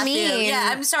do you Matthew? mean? Yeah,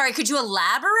 I'm sorry. Could you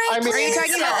elaborate? I mean, Are you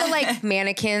talking Yeah. about the like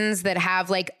mannequins that have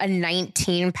like a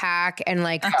 19 pack and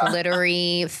like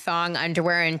glittery thong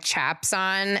underwear and chaps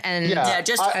on? And Yeah,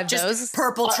 just those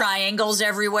purple triangles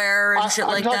everywhere and shit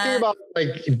like I'm that. talking about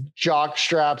like jock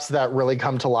straps that really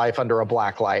come to life under a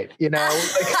black light, you know?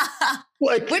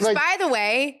 Which, by the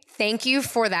way, thank you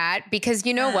for that, because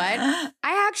you know what?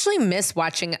 I actually miss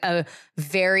watching a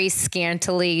very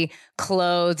scantily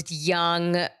clothed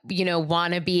young, you know,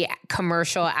 wannabe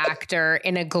commercial actor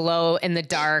in a glow in the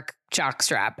dark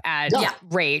jockstrap at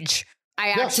Rage. I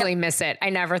actually miss it.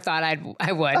 I never thought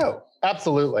I would. Oh,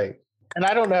 absolutely. And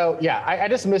I don't know. Yeah, I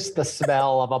just miss the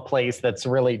smell of a place that's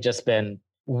really just been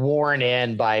worn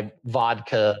in by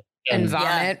vodka and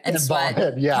vomit and sweat.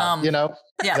 Vomit. Yeah, you know?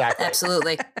 Yeah, exactly.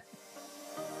 Absolutely.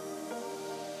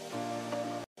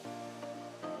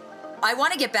 I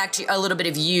want to get back to a little bit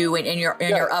of you and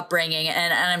your upbringing,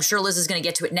 and I'm sure Liz is going to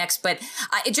get to it next, but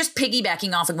just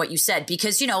piggybacking off of what you said,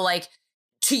 because, you know, like,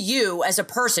 to you as a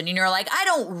person, and you're like, I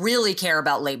don't really care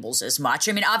about labels as much.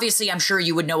 I mean, obviously, I'm sure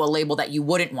you would know a label that you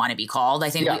wouldn't want to be called. I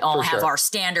think we all have our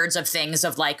standards of things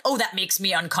of like, oh, that makes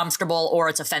me uncomfortable or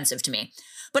it's offensive to me.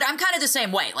 But I'm kind of the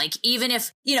same way. Like, even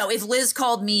if, you know, if Liz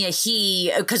called me a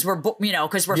he, because we're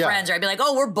friends, or I'd be like,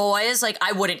 oh, we're boys, like,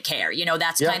 I wouldn't care. You know,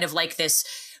 that's kind of like this.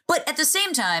 But at the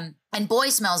same time, and Boy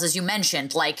Smells, as you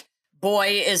mentioned, like,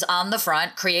 Boy is on the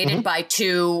front, created by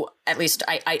two, at least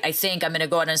I think I'm going to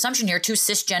go on an assumption here, two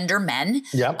cisgender men,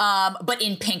 but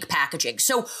in pink packaging.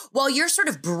 So while you're sort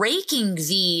of breaking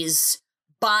these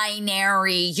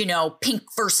binary, you know, pink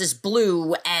versus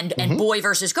blue and boy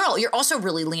versus girl, you're also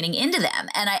really leaning into them.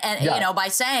 And you know, by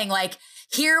saying like,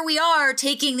 here we are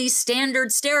taking these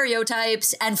standard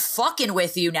stereotypes and fucking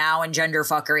with you now in gender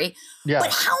fuckery. Yeah.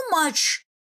 But how much,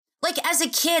 like, as a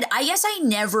kid, I guess I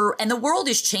never, and the world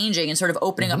is changing and sort of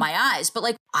opening up my eyes, but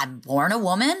like, I'm born a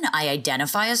woman. I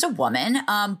identify as a woman.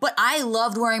 But I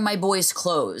loved wearing my boys'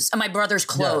 clothes, my brother's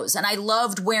clothes. And I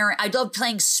loved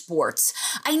playing sports.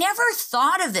 I never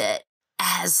thought of it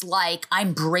as like,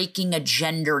 I'm breaking a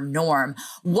gender norm.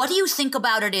 What do you think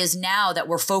about it is now that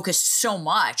we're focused so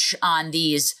much on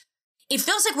these? It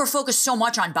feels like we're focused so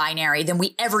much on binary than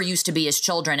we ever used to be as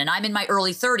children. And I'm in my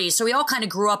early 30s. So we all kind of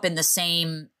grew up in the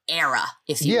same era,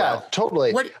 if you will. Yeah,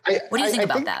 totally. What do you think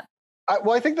about that?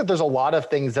 I think that there's a lot of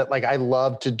things that like I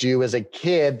love to do as a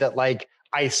kid that like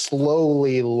I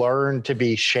slowly learned to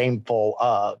be shameful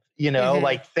of, you know,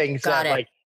 like things like,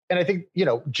 and I think, you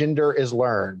know, gender is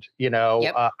learned, you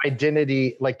know,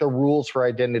 identity, like the rules for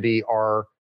identity are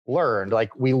learned.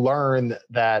 Like we learn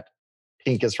that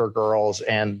pink is for girls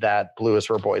and that blue is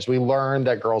for boys. We learn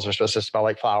that girls are supposed to smell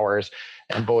like flowers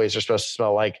and boys are supposed to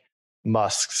smell like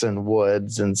musks and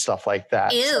woods and stuff like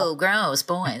that. Ew, gross,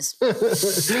 boys.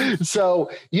 So,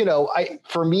 you know,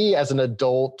 for me as an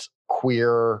adult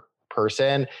queer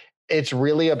person, it's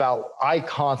really about, I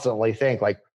constantly think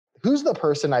like, who's the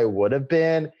person I would have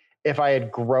been if I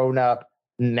had grown up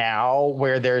now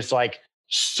where there's like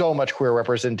so much queer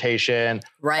representation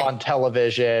on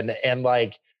television, and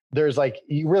like, there's like,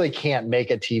 you really can't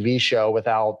make a TV show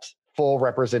without full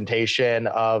representation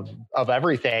of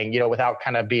everything, you know, without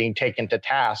kind of being taken to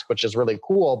task, which is really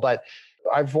cool. But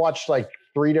I've watched like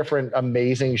 3 different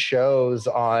amazing shows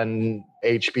on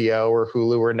HBO or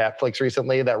Hulu or Netflix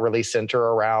recently that really center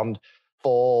around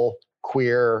full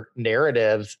queer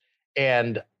narratives.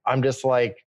 And I'm just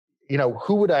like, you know,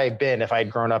 who would I have been if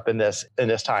I'd grown up in this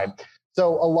time?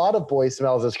 So a lot of Boy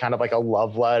Smells is kind of like a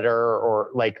love letter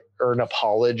or an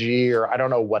apology, or I don't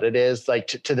know what it is, like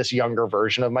to this younger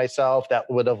version of myself that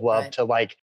would have loved to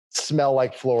like smell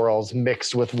like florals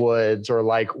mixed with woods, or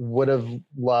like would have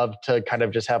loved to kind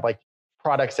of just have like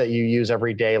products that you use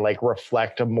every day, like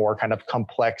reflect a more kind of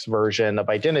complex version of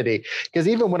identity. Because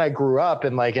even when I grew up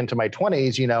and like into my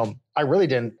 20s, you know, I really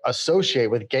didn't associate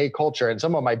with gay culture. And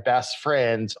some of my best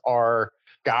friends are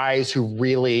guys who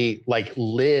really like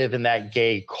live in that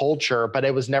gay culture, but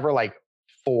it was never like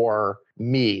for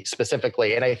me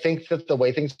specifically. And I think that the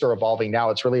way things are evolving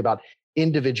now, it's really about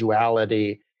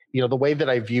individuality. You know, the way that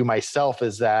I view myself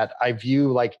is that I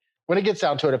view, like, when it gets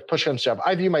down to it, if push comes to shove,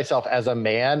 I view myself as a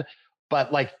man,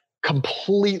 but like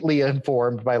completely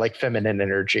informed by like feminine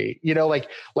energy, you know, like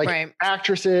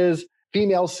actresses,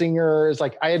 female singers.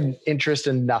 Like I had an interest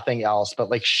in nothing else but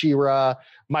like She-Ra,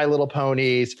 My Little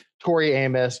Ponies, Tori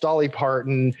Amos, Dolly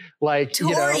Parton, like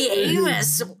Tori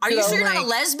Amos. Are you sure you're not a like,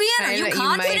 lesbian? Are you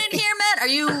confident here, Matt? Are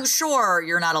you sure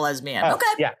you're not a lesbian? Okay,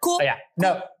 yeah, cool. Yeah,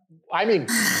 no, I mean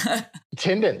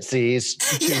tendencies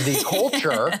to the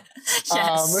culture,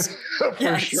 Yes.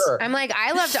 for sure. I'm like,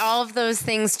 I loved all of those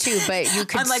things too, but you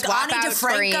could I'm like, swap Ani out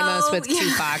Tori Amos with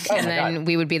DeFranco. Tupac, and then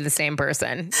we would be the same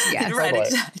person. Yes. Right, Totally.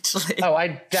 exactly. Oh,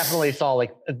 I definitely saw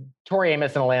like Tori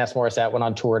Amos and Alanis Morissette went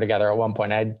on tour together at one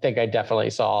point. I think I definitely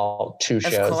saw 2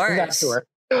 shows from that course. tour.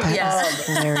 Yes.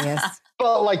 Hilarious.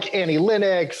 But like Annie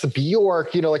Lennox,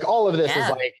 Bjork, like all of this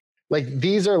is like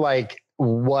these are like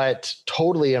what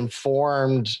totally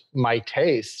informed my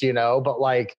taste, but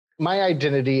like my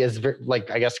identity is like,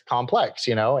 I guess, complex,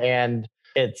 and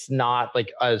it's not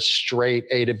like a straight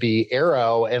A to B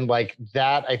arrow. And like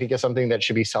that, I think is something that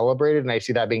should be celebrated. And I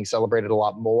see that being celebrated a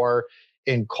lot more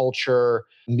in culture,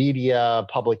 media,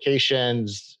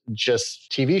 publications,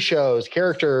 just TV shows,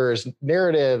 characters,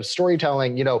 narratives,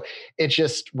 storytelling. It's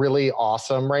just really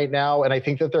awesome right now. And I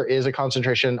think that there is a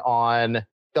concentration on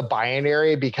the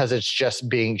binary because it's just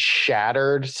being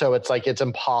shattered. So it's like, it's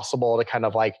impossible to kind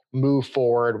of like move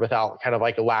forward without kind of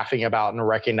like laughing about and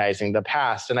recognizing the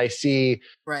past. And I see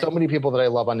so many people that I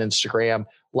love on Instagram,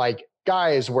 like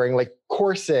guys wearing like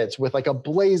corsets with like a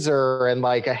blazer and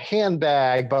like a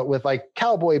handbag, but with like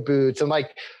cowboy boots. And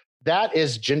like, that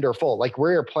is genderful. Like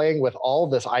we're playing with all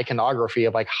this iconography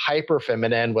of like hyper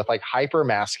feminine with like hyper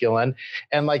masculine.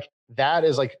 And like, that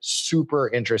is like super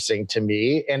interesting to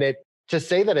me. And to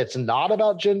say that it's not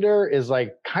about gender is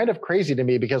like kind of crazy to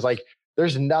me because like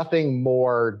there's nothing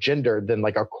more gendered than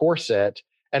like a corset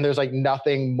and there's like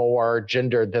nothing more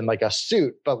gendered than like a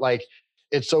suit. But like,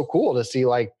 it's so cool to see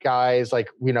like guys like,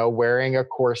 wearing a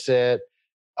corset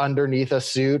underneath a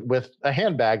suit with a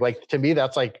handbag. Like to me,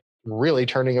 that's like really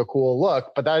turning a cool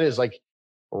look, but that is like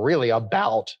really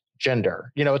about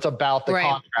gender. It's about the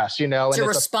contrast, It's a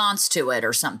response to it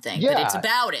or something, but it's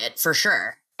about it for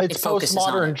sure. It's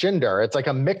postmodern gender. It's like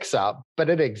a mix up,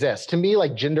 but it exists. To me,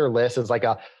 like genderless is like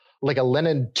a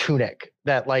linen tunic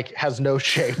that like has no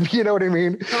shape. You know what I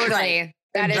mean? Totally.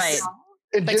 That is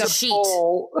like a sheet.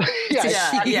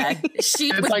 Yeah.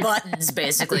 Sheet with like, buttons,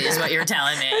 basically, is what you're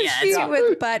telling me. Yeah. Sheet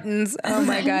with buttons. Oh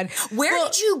my God. Where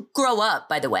did you grow up,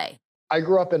 by the way? I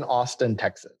grew up in Austin,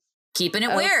 Texas. Keeping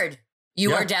it weird.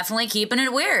 You are definitely keeping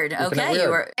it weird. Okay. You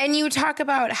were. And you talk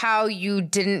about how you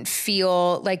didn't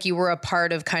feel like you were a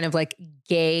part of kind of like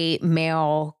gay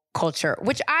male culture,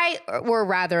 which were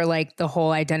rather like the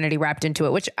whole identity wrapped into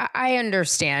it, which I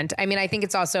understand. I mean, I think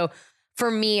it's also,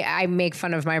 for me, I make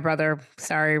fun of my brother,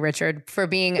 sorry, Richard, for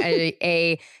being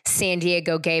a San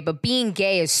Diego gay, but being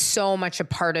gay is so much a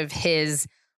part of his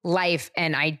life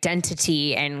and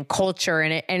identity and culture.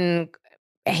 And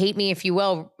hate me if you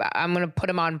will, I'm going to put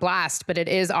him on blast, but it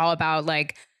is all about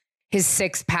like his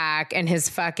 6-pack and his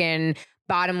fucking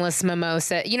bottomless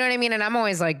mimosa. You know what I mean? And I'm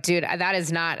always like, dude, that is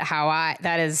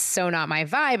so not my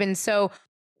vibe. And so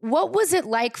what was it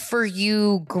like for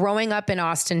you growing up in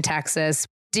Austin, Texas?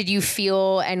 Did you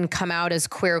feel and come out as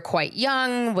queer quite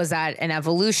young? Was that an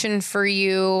evolution for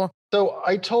you? So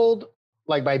I told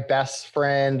like my best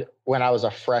friend when I was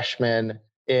a freshman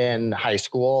in high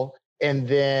school. And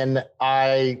then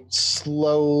I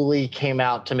slowly came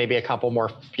out to maybe a couple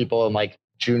more people in like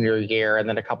junior year and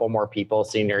then a couple more people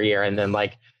senior year. And then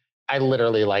like, I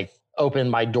literally like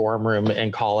opened my dorm room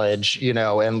in college,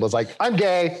 and was like, I'm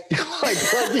gay.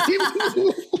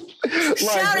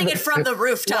 Shouting it from the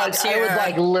rooftops here.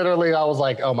 I was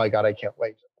like, oh my God, I can't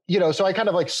wait. So I kind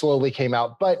of like slowly came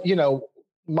out, but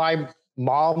my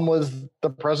mom was the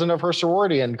president of her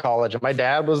sorority in college and my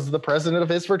dad was the president of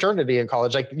his fraternity in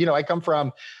college. Like, I come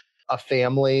from a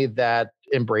family that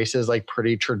embraces like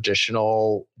pretty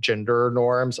traditional gender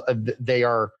norms. They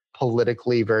are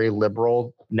politically very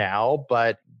liberal now,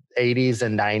 but 80s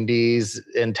and 90s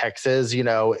in Texas,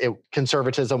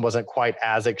 conservatism wasn't quite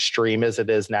as extreme as it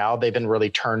is now. They've been really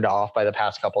turned off by the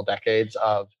past couple decades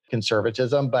of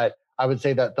conservatism. But I would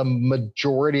say that the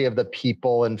majority of the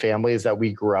people and families that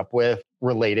we grew up with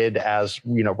related as,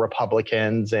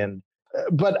 Republicans.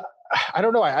 But I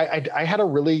don't know. I had a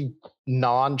really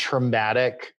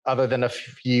non-traumatic, other than a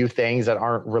few things that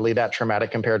aren't really that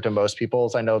traumatic compared to most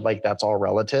people's. I know like that's all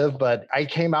relative, but I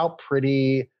came out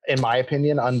pretty, in my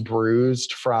opinion,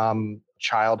 unbruised from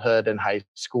childhood and high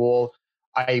school.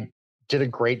 I did a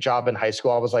great job in high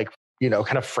school. I was like,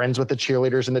 kind of friends with the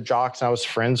cheerleaders and the jocks. And I was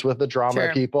friends with the drama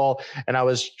people. And I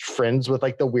was friends with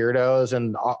like the weirdos.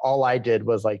 And all I did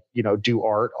was like, do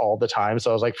art all the time. So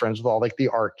I was like friends with all like the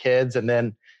art kids. And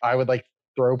then I would like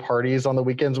throw parties on the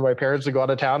weekends with my parents to go out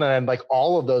of town, and like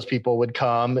all of those people would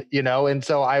come, and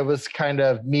so I was kind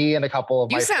of me and a couple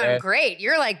of my friends. You sound great.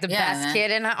 You're like the best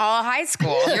kid in all high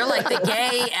school. You're like the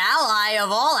gay ally of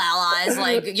all allies.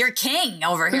 Like you're king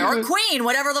over here or queen,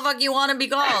 whatever the fuck you want to be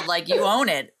called. Like you own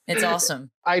it. It's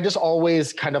awesome. I just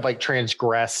always kind of like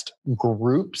transgressed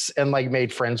groups and like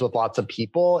made friends with lots of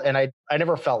people. And I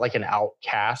never felt like an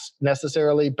outcast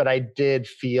necessarily, but I did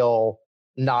feel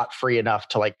not free enough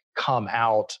to like come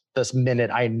out this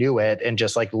minute I knew it and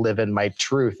just like live in my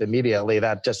truth immediately.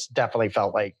 That just definitely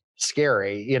felt like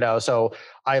scary, so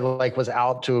I like was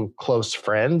out to close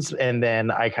friends, and then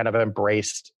I kind of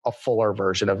embraced a fuller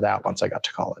version of that once I got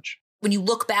to college. When you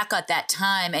look back at that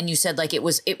time and you said like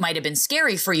it might have been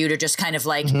scary for you to just kind of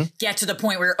like get to the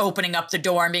point where you're opening up the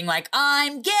door and being like,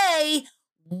 I'm gay.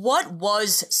 What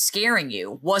was scaring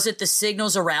you? Was it the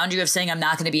signals around you of saying I'm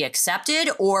not going to be accepted?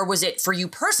 Or was it for you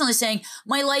personally saying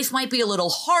my life might be a little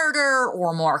harder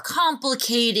or more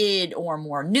complicated or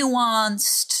more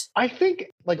nuanced? I think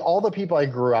like all the people I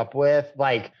grew up with,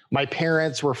 like my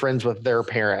parents were friends with their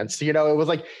parents, it was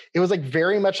like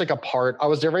very much like I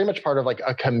was very much part of like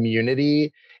a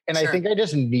community. And sure. I think I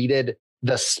just needed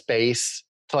the space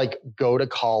to like go to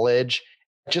college,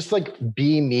 just like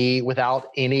be me without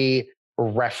any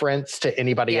reference to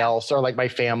anybody else or like my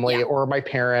family or my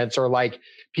parents or like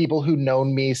people who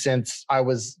known me since I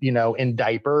was, in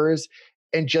diapers,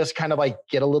 and just kind of like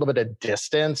get a little bit of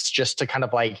distance just to kind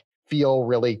of like feel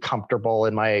really comfortable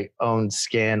in my own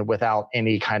skin without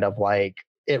any kind of like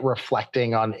it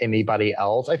reflecting on anybody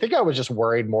else. I think I was just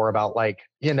worried more about like,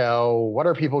 what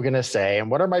are people going to say and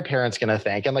what are my parents going to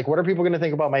think? And like, what are people going to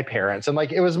think about my parents? And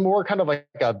like, it was more kind of like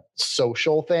a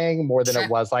social thing more than it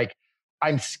was like,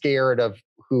 I'm scared of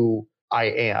who I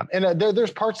am. And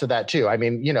there's parts of that too. I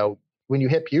mean, when you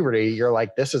hit puberty, you're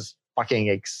like, this is fucking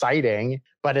exciting,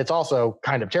 but it's also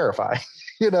kind of terrifying,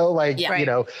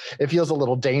 it feels a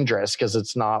little dangerous because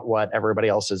it's not what everybody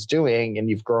else is doing. And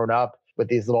you've grown up with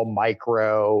these little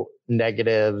micro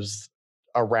negatives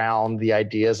around the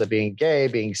ideas of being gay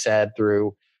being said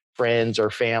through friends or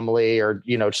family or,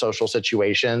 social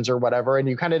situations or whatever. And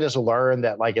you kind of just learn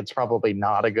that like, it's probably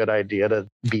not a good idea to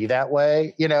be that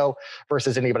way,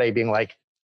 versus anybody being like,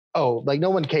 oh, like no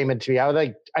one came into me.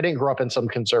 I didn't grow up in some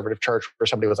conservative church where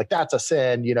somebody was like, that's a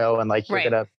sin, and like, you're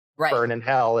going to burn in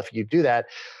hell if you do that.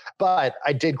 But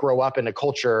I did grow up in a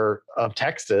culture of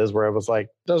Texas where it was like,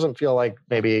 doesn't feel like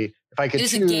maybe if I could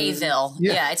choose. It isn't Gayville.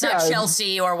 Yeah. It's not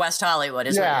Chelsea or West Hollywood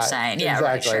is what you're saying. Yeah,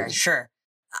 exactly. Right. Sure.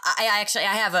 I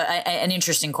have an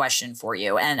interesting question for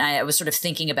you, and I was sort of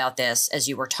thinking about this as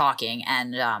you were talking,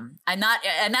 and I'm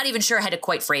not even sure how to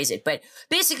quite phrase it, but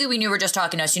basically when you were just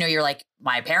talking to us, you're like,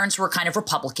 my parents were kind of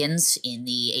Republicans in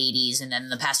the 80s, and then in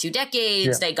the past few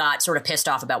decades, they got sort of pissed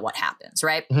off about what happens,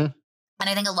 right? Mm-hmm. And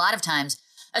I think a lot of times,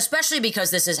 especially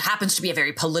because this happens to be a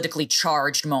very politically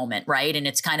charged moment, right? And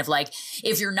it's kind of like,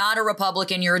 if you're not a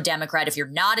Republican, you're a Democrat. If you're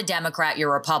not a Democrat,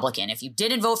 you're a Republican. If you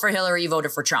didn't vote for Hillary, you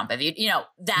voted for Trump. If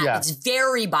it's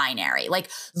very binary. Like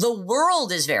the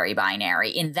world is very binary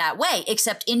in that way,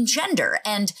 except in gender.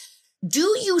 And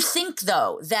do you think,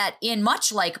 though, that in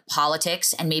much like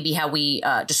politics and maybe how we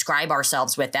describe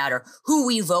ourselves with that, or who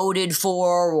we voted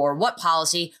for or what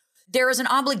policy, there is an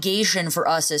obligation for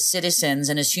us as citizens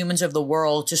and as humans of the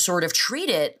world to sort of treat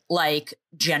it like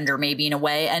gender, maybe in a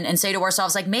way, and say to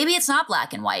ourselves, like, maybe it's not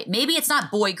black and white. Maybe it's not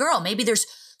boy, girl. Maybe there's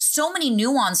so many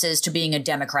nuances to being a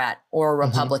Democrat or a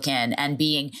Republican and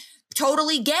being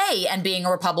totally gay and being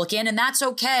a Republican. And that's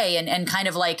okay. And kind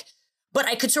of like, but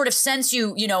I could sort of sense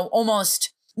you,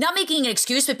 almost not making an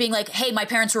excuse, but being like, hey, my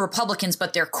parents were Republicans,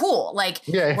 but they're cool. Like,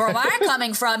 where am I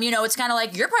coming from? It's kind of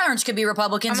like your parents could be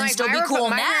Republicans and still be cool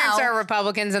now. My parents are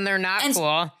Republicans and they're not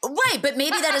cool. Right. But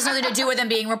maybe that has nothing to do with them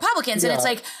being Republicans. And it's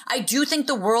like, I do think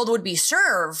the world would be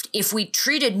served if we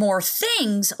treated more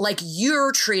things like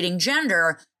you're treating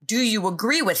gender. Do you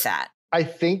agree with that? I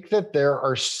think that there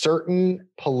are certain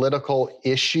political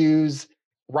issues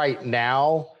right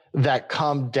now that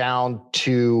come down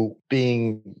to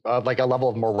being like a level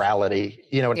of morality.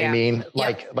 You know what I mean?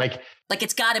 Like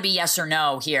it's got to be yes or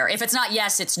no here. If it's not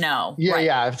yes, it's no. Yeah. Right.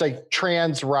 Yeah. It's like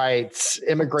trans rights,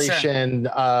 immigration,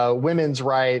 women's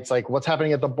rights, like what's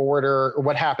happening at the border, or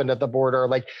what happened at the border.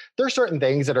 Like there's certain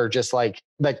things that are just like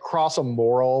that cross a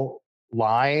moral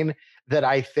line that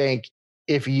I think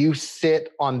if you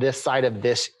sit on this side of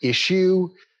this issue,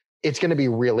 it's going to be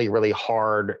really, really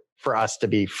hard for us to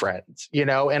be friends,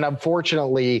 And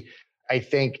unfortunately, I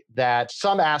think that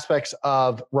some aspects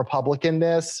of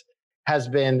Republicanness has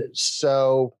been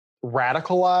so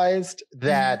radicalized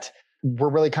that we're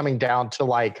really coming down to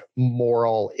like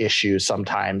moral issues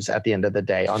sometimes at the end of the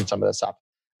day on some of this stuff.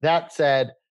 That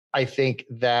said, I think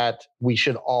that we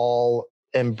should all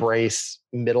embrace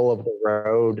middle of the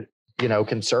road,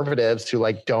 conservatives who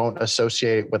like don't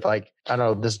associate with like, I don't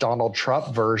know, this Donald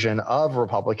Trump version of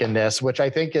Republicanness, which I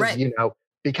think is, Right.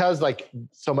 Because like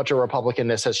so much of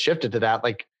Republicanness has shifted to that,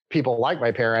 like people like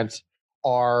my parents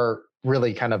are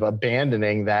really kind of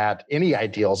abandoning that, any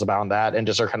ideals about that, and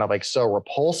just are kind of like so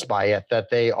repulsed by it that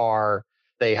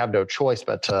they have no choice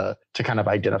but to kind of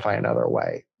identify another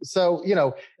way. So,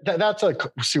 that's a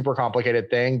super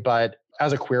complicated thing, but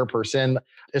as a queer person,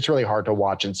 it's really hard to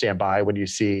watch and stand by when you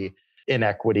see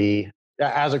inequity.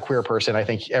 As a queer person, I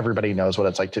think everybody knows what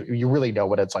it's like you really know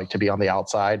what it's like to be on the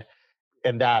outside.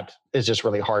 And that is just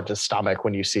really hard to stomach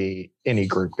when you see any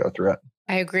group go through it.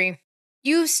 I agree.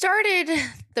 You started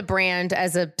the brand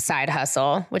as a side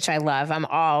hustle, which I love. I'm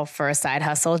all for a side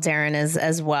hustle. Darren is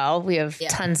as well. We have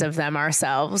tons of them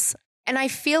ourselves. And I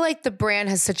feel like the brand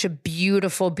has such a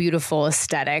beautiful, beautiful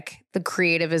aesthetic. The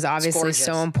creative is obviously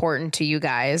so important to you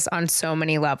guys on so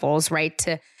many levels, right?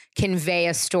 To convey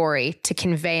a story, to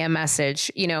convey a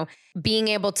message, being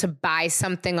able to buy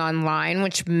something online,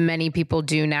 which many people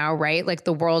do now, right? Like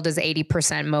the world is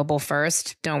 80% mobile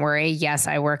first. Don't worry. Yes,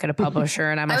 I work at a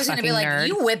publisher and I'm a fucking nerd. I was going to be like,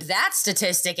 you whip that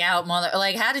statistic out, mother.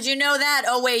 Like, how did you know that?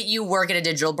 Oh, wait, you work at a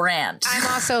digital brand.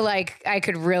 I'm also like, I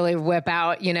could really whip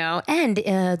out, and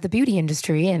the beauty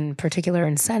industry in particular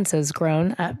in Sense has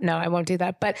grown. No, I won't do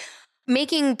that. But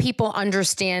making people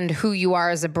understand who you are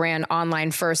as a brand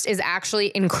online first is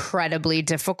actually incredibly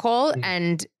difficult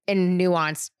and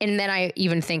nuanced. And then I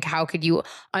even think, how could you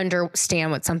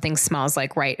understand what something smells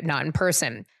like, right? Not in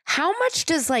person. How much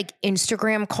does like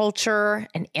Instagram culture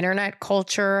and internet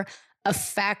culture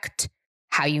affect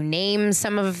how you name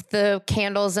some of the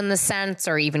candles in the scents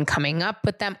or even coming up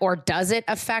with them? Or does it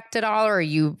affect it all? Or are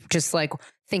you just like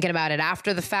thinking about it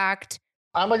after the fact?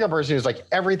 I'm like a person who's like,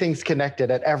 everything's connected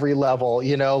at every level,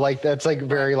 like that's like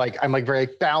very like, I'm like very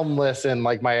boundless in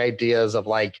like my ideas of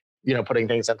like, putting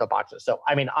things into boxes. So,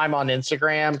 I mean, I'm on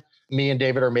Instagram, me and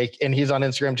David and he's on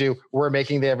Instagram too. We're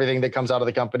making everything that comes out of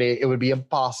the company. It would be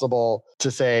impossible to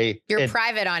say. You're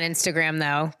private on Instagram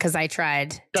though, because I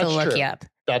tried to look you up.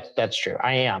 That's true.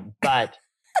 I am, but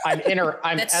I'm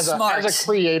as a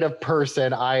creative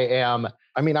person, I'm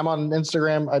on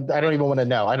Instagram. I don't even want to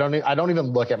know. I don't even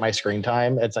look at my screen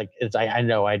time. I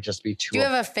know I'd just be too. Do you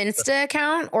have a Finsta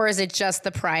account or is it just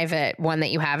the private one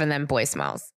that you have and then Boy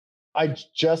Smells? I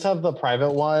just have the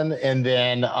private one and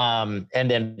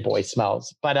then Boy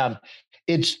Smells. But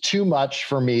it's too much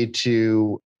for me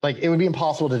to like, it would be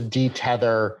impossible to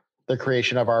detether the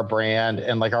creation of our brand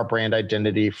and like our brand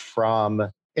identity from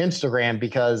Instagram,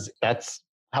 because that's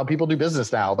how people do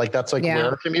business now. Like that's like where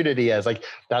our community is. Like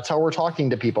that's how we're talking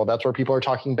to people. That's where people are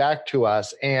talking back to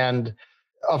us. And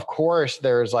of course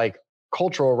there's like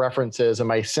cultural references and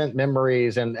my scent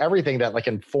memories and everything that like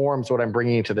informs what I'm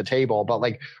bringing to the table. But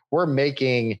like we're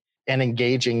making and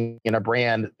engaging in a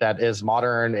brand that is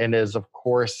modern and is of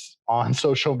course on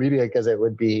social media, because it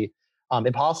would be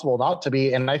impossible not to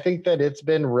be. And I think that it's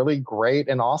been really great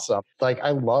and awesome. Like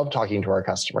I love talking to our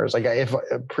customers. Like if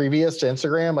previous to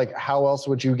Instagram, like how else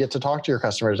would you get to talk to your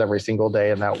customers every single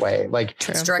day in that way? Like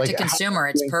it's direct to consumer.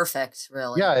 It's perfect,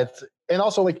 really. Yeah. And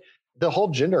also like the whole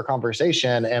gender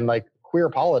conversation and like queer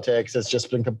politics has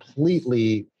just been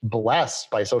completely blessed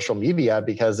by social media,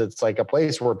 because it's like a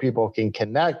place where people can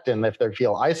connect. And if they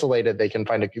feel isolated, they can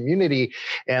find a community,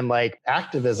 and like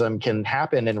activism can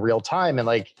happen in real time. And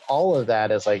like all of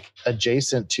that is like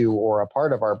adjacent to or a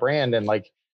part of our brand. And like,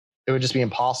 it would just be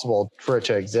impossible for it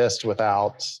to exist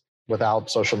without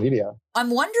social media. I'm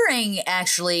wondering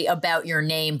actually about your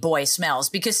name, Boy Smells,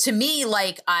 because to me,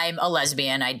 like I'm a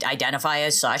lesbian, I identify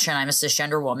as such, and I'm a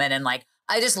cisgender woman. And like,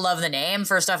 I just love the name.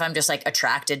 First off, I'm just like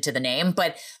attracted to the name,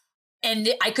 and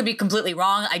I could be completely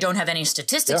wrong. I don't have any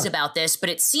statistics about this, but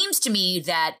it seems to me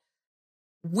that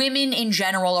women in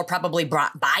general are probably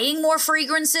buying more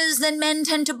fragrances than men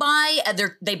tend to buy.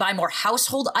 They buy more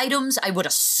household items, I would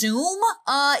assume,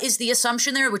 is the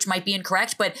assumption there, which might be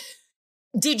incorrect. But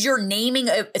did your naming,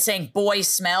 saying Boy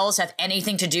Smells, have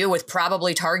anything to do with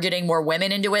probably targeting more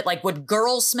women into it? Like, would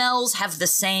Girl Smells have the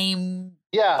same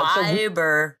vibe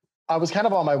or... I was kind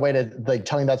of on my way to like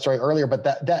telling that story earlier, but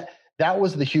that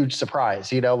was the huge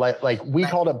surprise, like we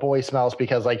called it Boy Smells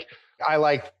because like I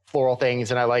like floral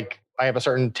things and I have a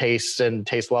certain taste and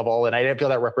taste level, and I didn't feel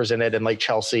that represented in like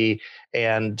Chelsea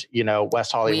and,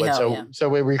 West Hollywood. So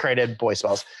we recreated Boy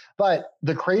Smells. But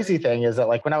the crazy thing is that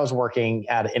like when I was working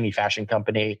at any fashion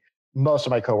company, most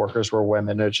of my coworkers were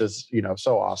women, which is,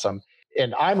 so awesome.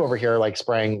 and I'm over here like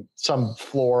spraying some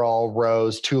floral,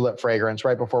 rose, tulip fragrance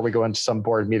right before we go into some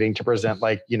board meeting to present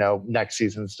like, next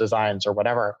season's designs or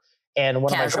whatever. And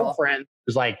one of my girlfriends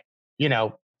was like,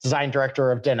 design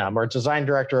director of denim or design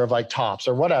director of like tops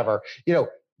or whatever,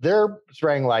 they're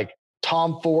spraying like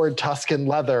Tom Ford Tuscan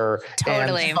leather and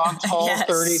Santal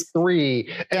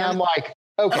 33. And I'm like,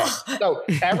 okay, so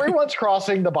everyone's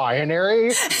crossing the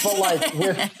binary, but like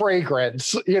with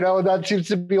fragrance, that seems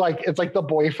to be like, it's like the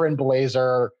boyfriend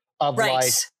blazer of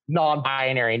like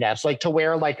non-binariness, like to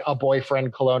wear like a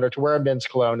boyfriend cologne or to wear a men's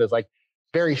cologne is like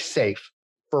very safe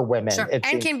for women. Sure.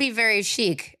 And can be very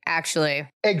chic, actually.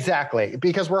 Exactly.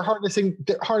 Because we're harnessing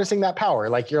that power.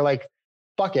 Like you're like,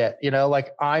 fuck it,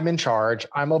 like I'm in charge.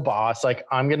 I'm a boss. Like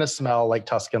I'm going to smell like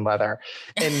Tuscan leather.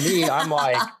 And me, I'm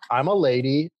like, I'm a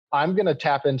lady. I'm going to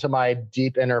tap into my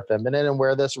deep inner feminine and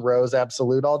wear this rose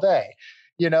absolute all day,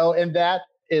 and that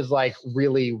is like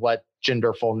really what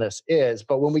genderfulness is.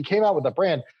 But when we came out with the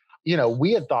brand,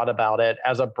 we had thought about it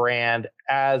as a brand,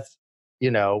 as,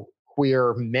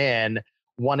 queer men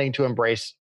wanting to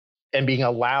embrace and being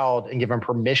allowed and given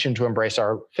permission to embrace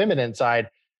our feminine side.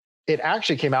 It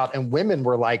actually came out and women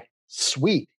were like,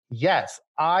 sweet. Yes,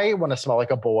 I want to smell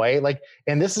like a boy. Like,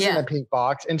 and this is in a pink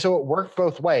box. And so it worked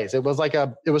both ways. It was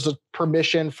a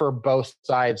permission for both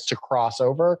sides to cross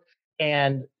over.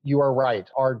 And you are right.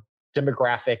 Our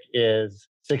demographic is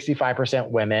 65%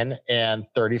 women and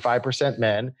 35%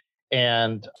 men.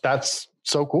 And that's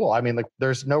so cool. I mean, like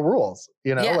there's no rules,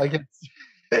 like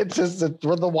we're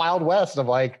the Wild West of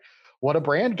like what a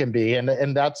brand can be.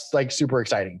 And that's like super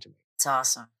exciting to me. It's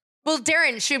awesome. Well,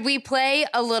 Darren, should we play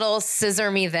a little Scissor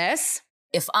Me This?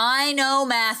 If I know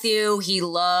Matthew, he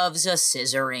loves a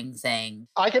scissoring thing.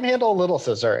 I can handle a little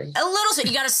scissoring.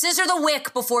 You got to scissor the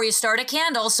wick before you start a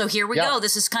candle. So here we go.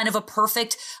 This is kind of a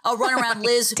perfect run around,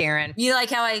 Liz. Darren. You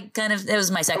like how it was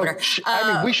my sequitur.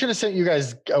 I mean, we should have sent you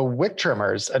guys wick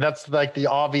trimmers. And that's like the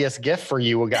obvious gift for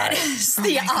you guys. That is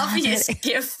the obvious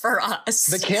gift for us.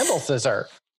 The candle scissor.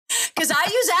 Because I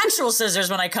use actual scissors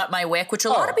when I cut my wick, which a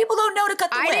lot of people don't know to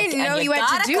cut the wick. I didn't know you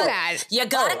had to do that. You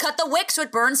got to cut the wick so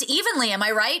it burns evenly. Am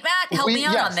I right, Matt? Help me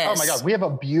out on this. Oh my God. We have a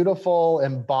beautiful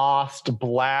embossed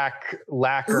black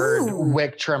lacquered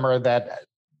wick trimmer that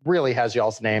really has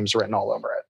y'all's names written all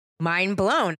over it. Mind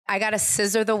blown. I got to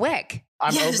scissor the wick.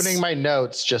 I'm opening my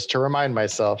notes just to remind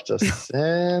myself to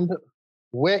send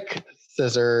wick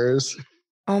scissors.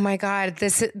 Oh my God.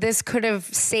 This could have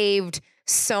saved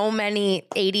so many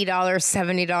 $80,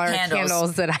 $70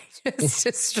 candles that I just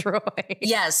destroyed.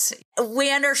 Yes.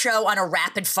 We end our show on a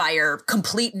rapid fire,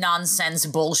 complete nonsense,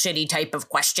 bullshitty type of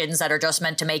questions that are just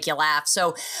meant to make you laugh.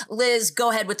 So Liz,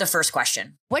 go ahead with the first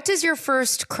question. What does your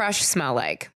first crush smell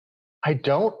like? I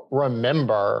don't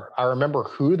remember. I remember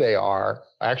who they are.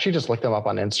 I actually just looked them up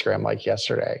on Instagram like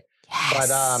yesterday. Yes.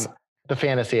 But the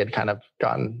fantasy had kind of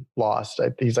gotten lost.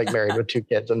 He's like married with 2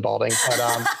 kids and balding. But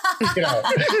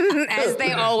as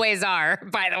they always are,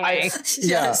 by the way.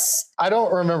 Yes. I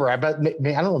don't remember. I don't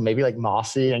know. Maybe like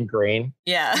mossy and green.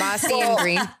 Yeah, mossy and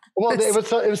green. Well, it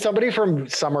was somebody from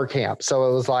summer camp, so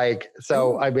it was like.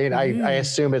 So I mean, I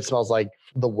assume it smells like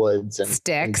the woods and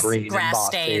sticks, and green, grass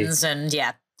and stains, and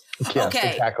Yes,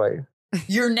 okay, exactly.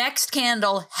 Your next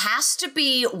candle has to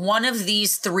be one of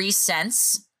these 3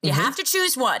 scents. You have to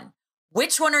choose one.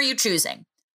 Which one are you choosing?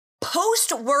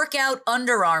 Post-workout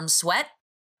underarm sweat,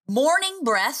 morning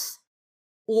breath,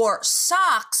 or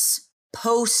socks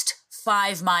post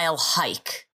 5-mile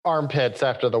hike? Armpits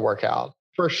after the workout,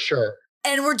 for sure.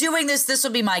 And we're doing this. This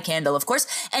will be my candle, of course.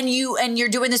 And you're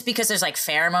doing this because there's like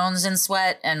pheromones in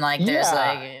sweat, and like there's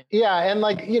and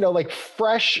like like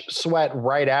fresh sweat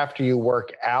right after you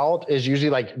work out is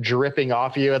usually like dripping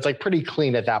off you. It's like pretty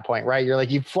clean at that point, right? You're like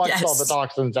you flushed all the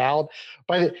toxins out,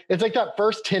 but it's like that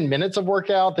first 10 minutes of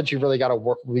workout that you really got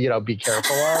to be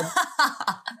careful of.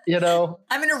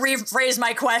 I'm going to rephrase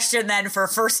my question then for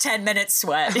first 10 minutes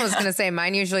sweat. I was going to say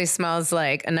mine usually smells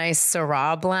like a nice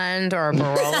Syrah blend or a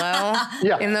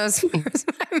Barolo in those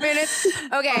first 5 minutes.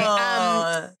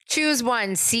 Okay. Choose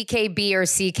one, CKB or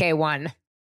CK1.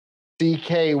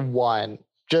 CK1,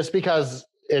 just because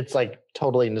it's like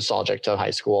totally nostalgic to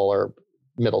high school or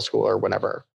middle school or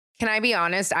whenever. Can I be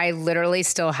honest? I literally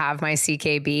still have my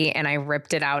CKB and I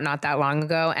ripped it out not that long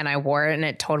ago and I wore it and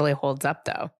it totally holds up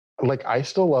though. Like I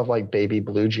still love like Baby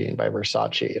Blue Jean by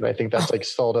Versace, and I think that's like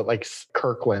sold at like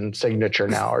Kirkland signature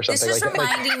now or something. This is like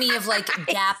reminding me of like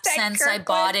Gap scents I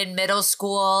bought in middle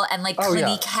school and like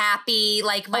Clinique Happy,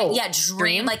 like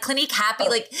Dream, like Clinique Happy.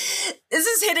 Like this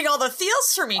is hitting all the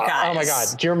feels for me, guys. Oh my God!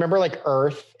 Do you remember like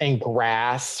Earth and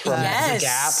Grass from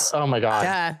Gap? Oh my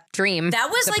God! Dream.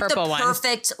 That was like the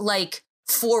perfect like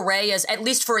foray, as at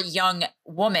least for a young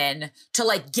woman, to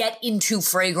like get into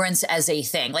fragrance as a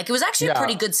thing. Like it was actually a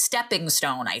pretty good stepping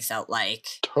stone, I felt like.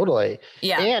 Totally.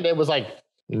 Yeah. And it was like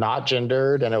not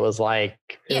gendered, and it was like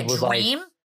it was dream.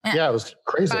 Like, yeah, it was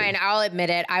crazy. Fine, I'll admit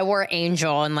it. I wore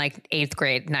Angel in like 8th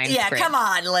grade, 9th grade. Yeah, come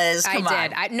on, Liz. Come on.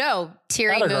 I did. No,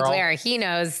 Thierry Mugler, he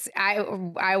knows.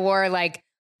 I wore like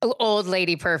old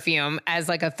lady perfume as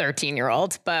like a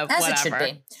 13-year-old, but as whatever. It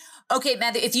should be. Okay,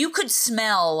 Matthew, if you could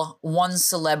smell one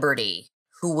celebrity,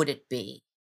 who would it be?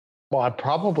 Well, I'd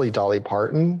probably Dolly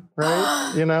Parton,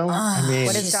 right? You know, I mean,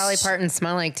 what does Dolly Parton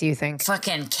smell like, do you think?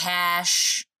 Fucking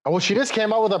cash. Well, she just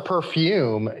came out with a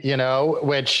perfume, you know,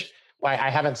 which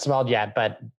I haven't smelled yet,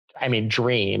 but I mean,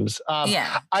 dreams.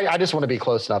 I just want to be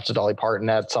close enough to Dolly Parton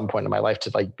at some point in my life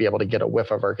to like be able to get a whiff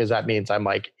of her, because that means I'm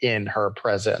like in her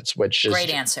presence, which is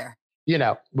great answer. You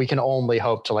know, we can only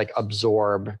hope to like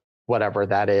absorb whatever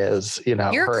that is, you know.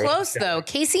 You're close though.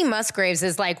 Casey Musgraves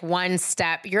is like one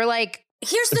step. You're like,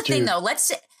 here's the thing though. Let's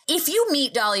say if you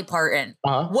meet Dolly Parton,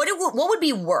 what would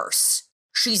be worse?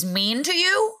 She's mean to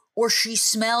you or she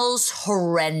smells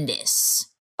horrendous?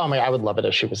 Oh my, I would love it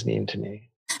if she was mean to me.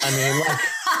 I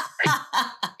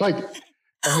mean,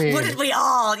 wouldn't we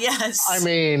all? Yes. I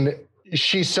mean,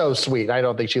 she's so sweet. I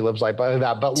don't think she lives like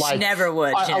that, but like, she never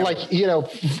would. Like, you know,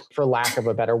 for lack of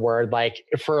a better word, like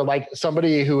for like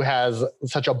somebody who has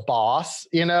such a boss,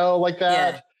 you know, like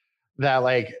that, that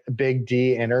like big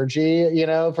D energy, you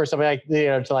know, for somebody like, you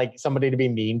know, to like somebody to be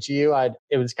mean to you.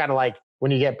 It was kind of like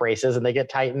when you get braces and they get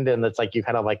tightened and it's like, you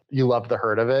kind of like, you love the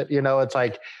hurt of it. You know, it's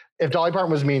like, if Dolly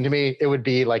Parton was mean to me, it would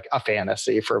be like a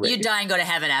fantasy for me. You'd die and go to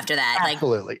heaven after that.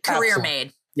 Absolutely. Like career Absolutely.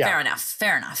 made. Yeah.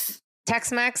 Fair enough.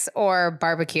 Tex-Mex or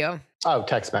barbecue? Oh,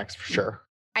 Tex-Mex for sure.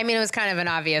 I mean, it was kind of an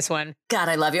obvious one. God,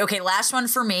 I love you. Okay, last one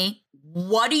for me.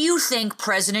 What do you think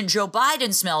President Joe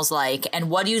Biden smells like?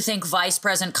 And what do you think Vice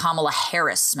President Kamala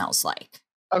Harris smells like?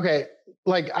 Okay.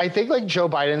 Like, I think like Joe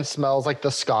Biden smells like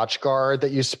the Scotch Guard that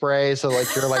you spray. So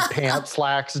like your like pant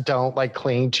slacks don't like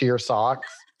cling to your socks.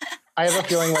 I have a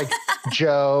feeling like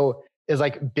Joe is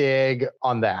like big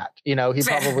on that. You know, he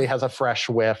probably has a fresh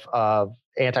whiff of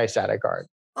anti-static guard.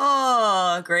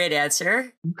 Oh, great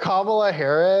answer. Kamala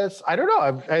Harris, I don't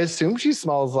know. I assume she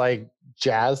smells like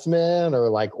jasmine or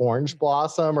like orange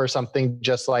blossom or something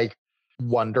just like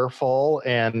wonderful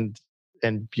and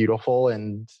beautiful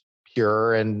and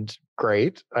pure and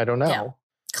great. I don't know. Yeah.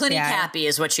 Clinique Happy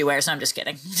is what she wears. No, I'm just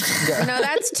kidding. No,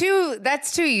 that's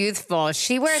too youthful.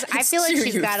 She wears, I feel like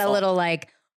she's got a little like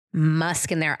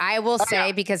musk in there. I will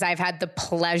say, because I've had the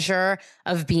pleasure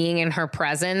of being in her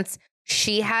presence,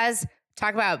 she has,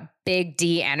 talk about big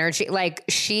D energy. Like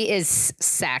she is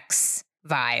sex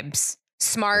vibes.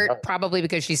 Smart, probably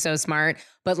because she's so smart,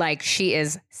 but like she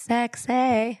is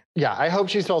sexy. Yeah, I hope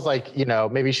she smells like, you know,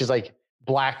 maybe she's like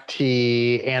black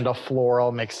tea and a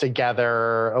floral mixed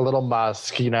together, a little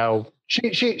musk, you know.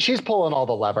 She's pulling all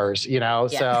the levers, you know.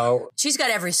 Yeah. So she's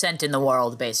got every scent in the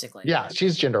world, basically. Yeah,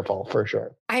 she's genderful for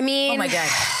sure. I mean, oh my God.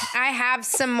 I have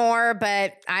some more,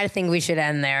 but I think we should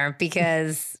end there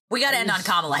because we got to end on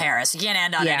Kamala Harris. You can't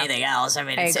end on anything else. I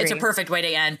mean, it's a perfect way to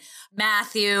end.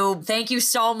 Matthew, thank you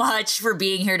so much for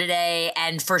being here today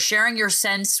and for sharing your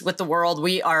sense with the world.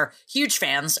 We are huge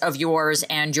fans of yours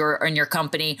and your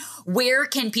company. Where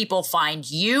can people find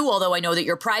you? Although I know that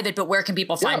you're private, but where can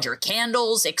people find your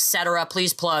candles, etc.?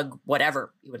 Please plug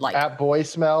whatever you would like. At Boy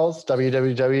Smells,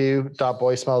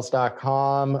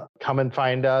 www.boysmells.com. Come and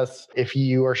find us. If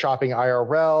you are shopping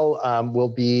IRL, we'll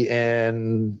be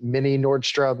in mini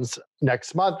Nordstrom's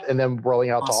next month and then rolling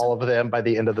out to all of them by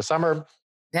the end of the summer.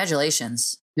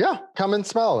 Congratulations. Yeah, come and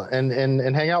smell and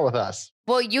hang out with us.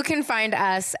 Well, you can find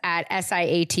us at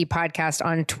SIAT Podcast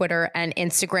on Twitter and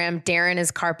Instagram. Darren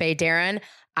is Carpe Darren.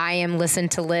 I am Listen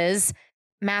to Liz.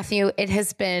 Matthew, it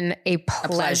has been a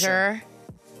pleasure.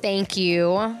 Thank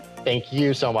you. Thank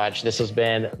you so much. This has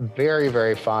been very,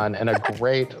 very fun and a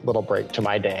great little break to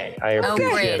my day. I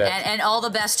appreciate it. And all the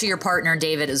best to your partner,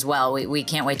 David, as well. We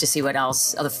can't wait to see what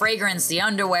else. The fragrance, the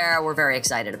underwear. We're very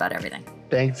excited about everything.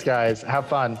 Thanks, guys. Have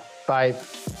fun. Bye.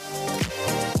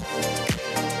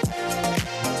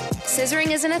 Scissoring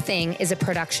Isn't a Thing is a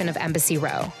production of Embassy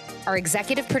Row. Our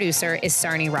executive producer is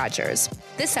Sarni Rogers.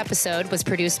 This episode was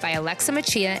produced by Alexa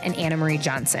Machia and Anna Marie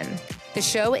Johnson. The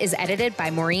show is edited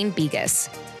by Maureen Begas.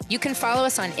 You can follow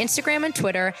us on Instagram and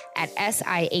Twitter at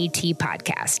SIAT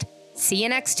Podcast. See you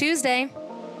next Tuesday.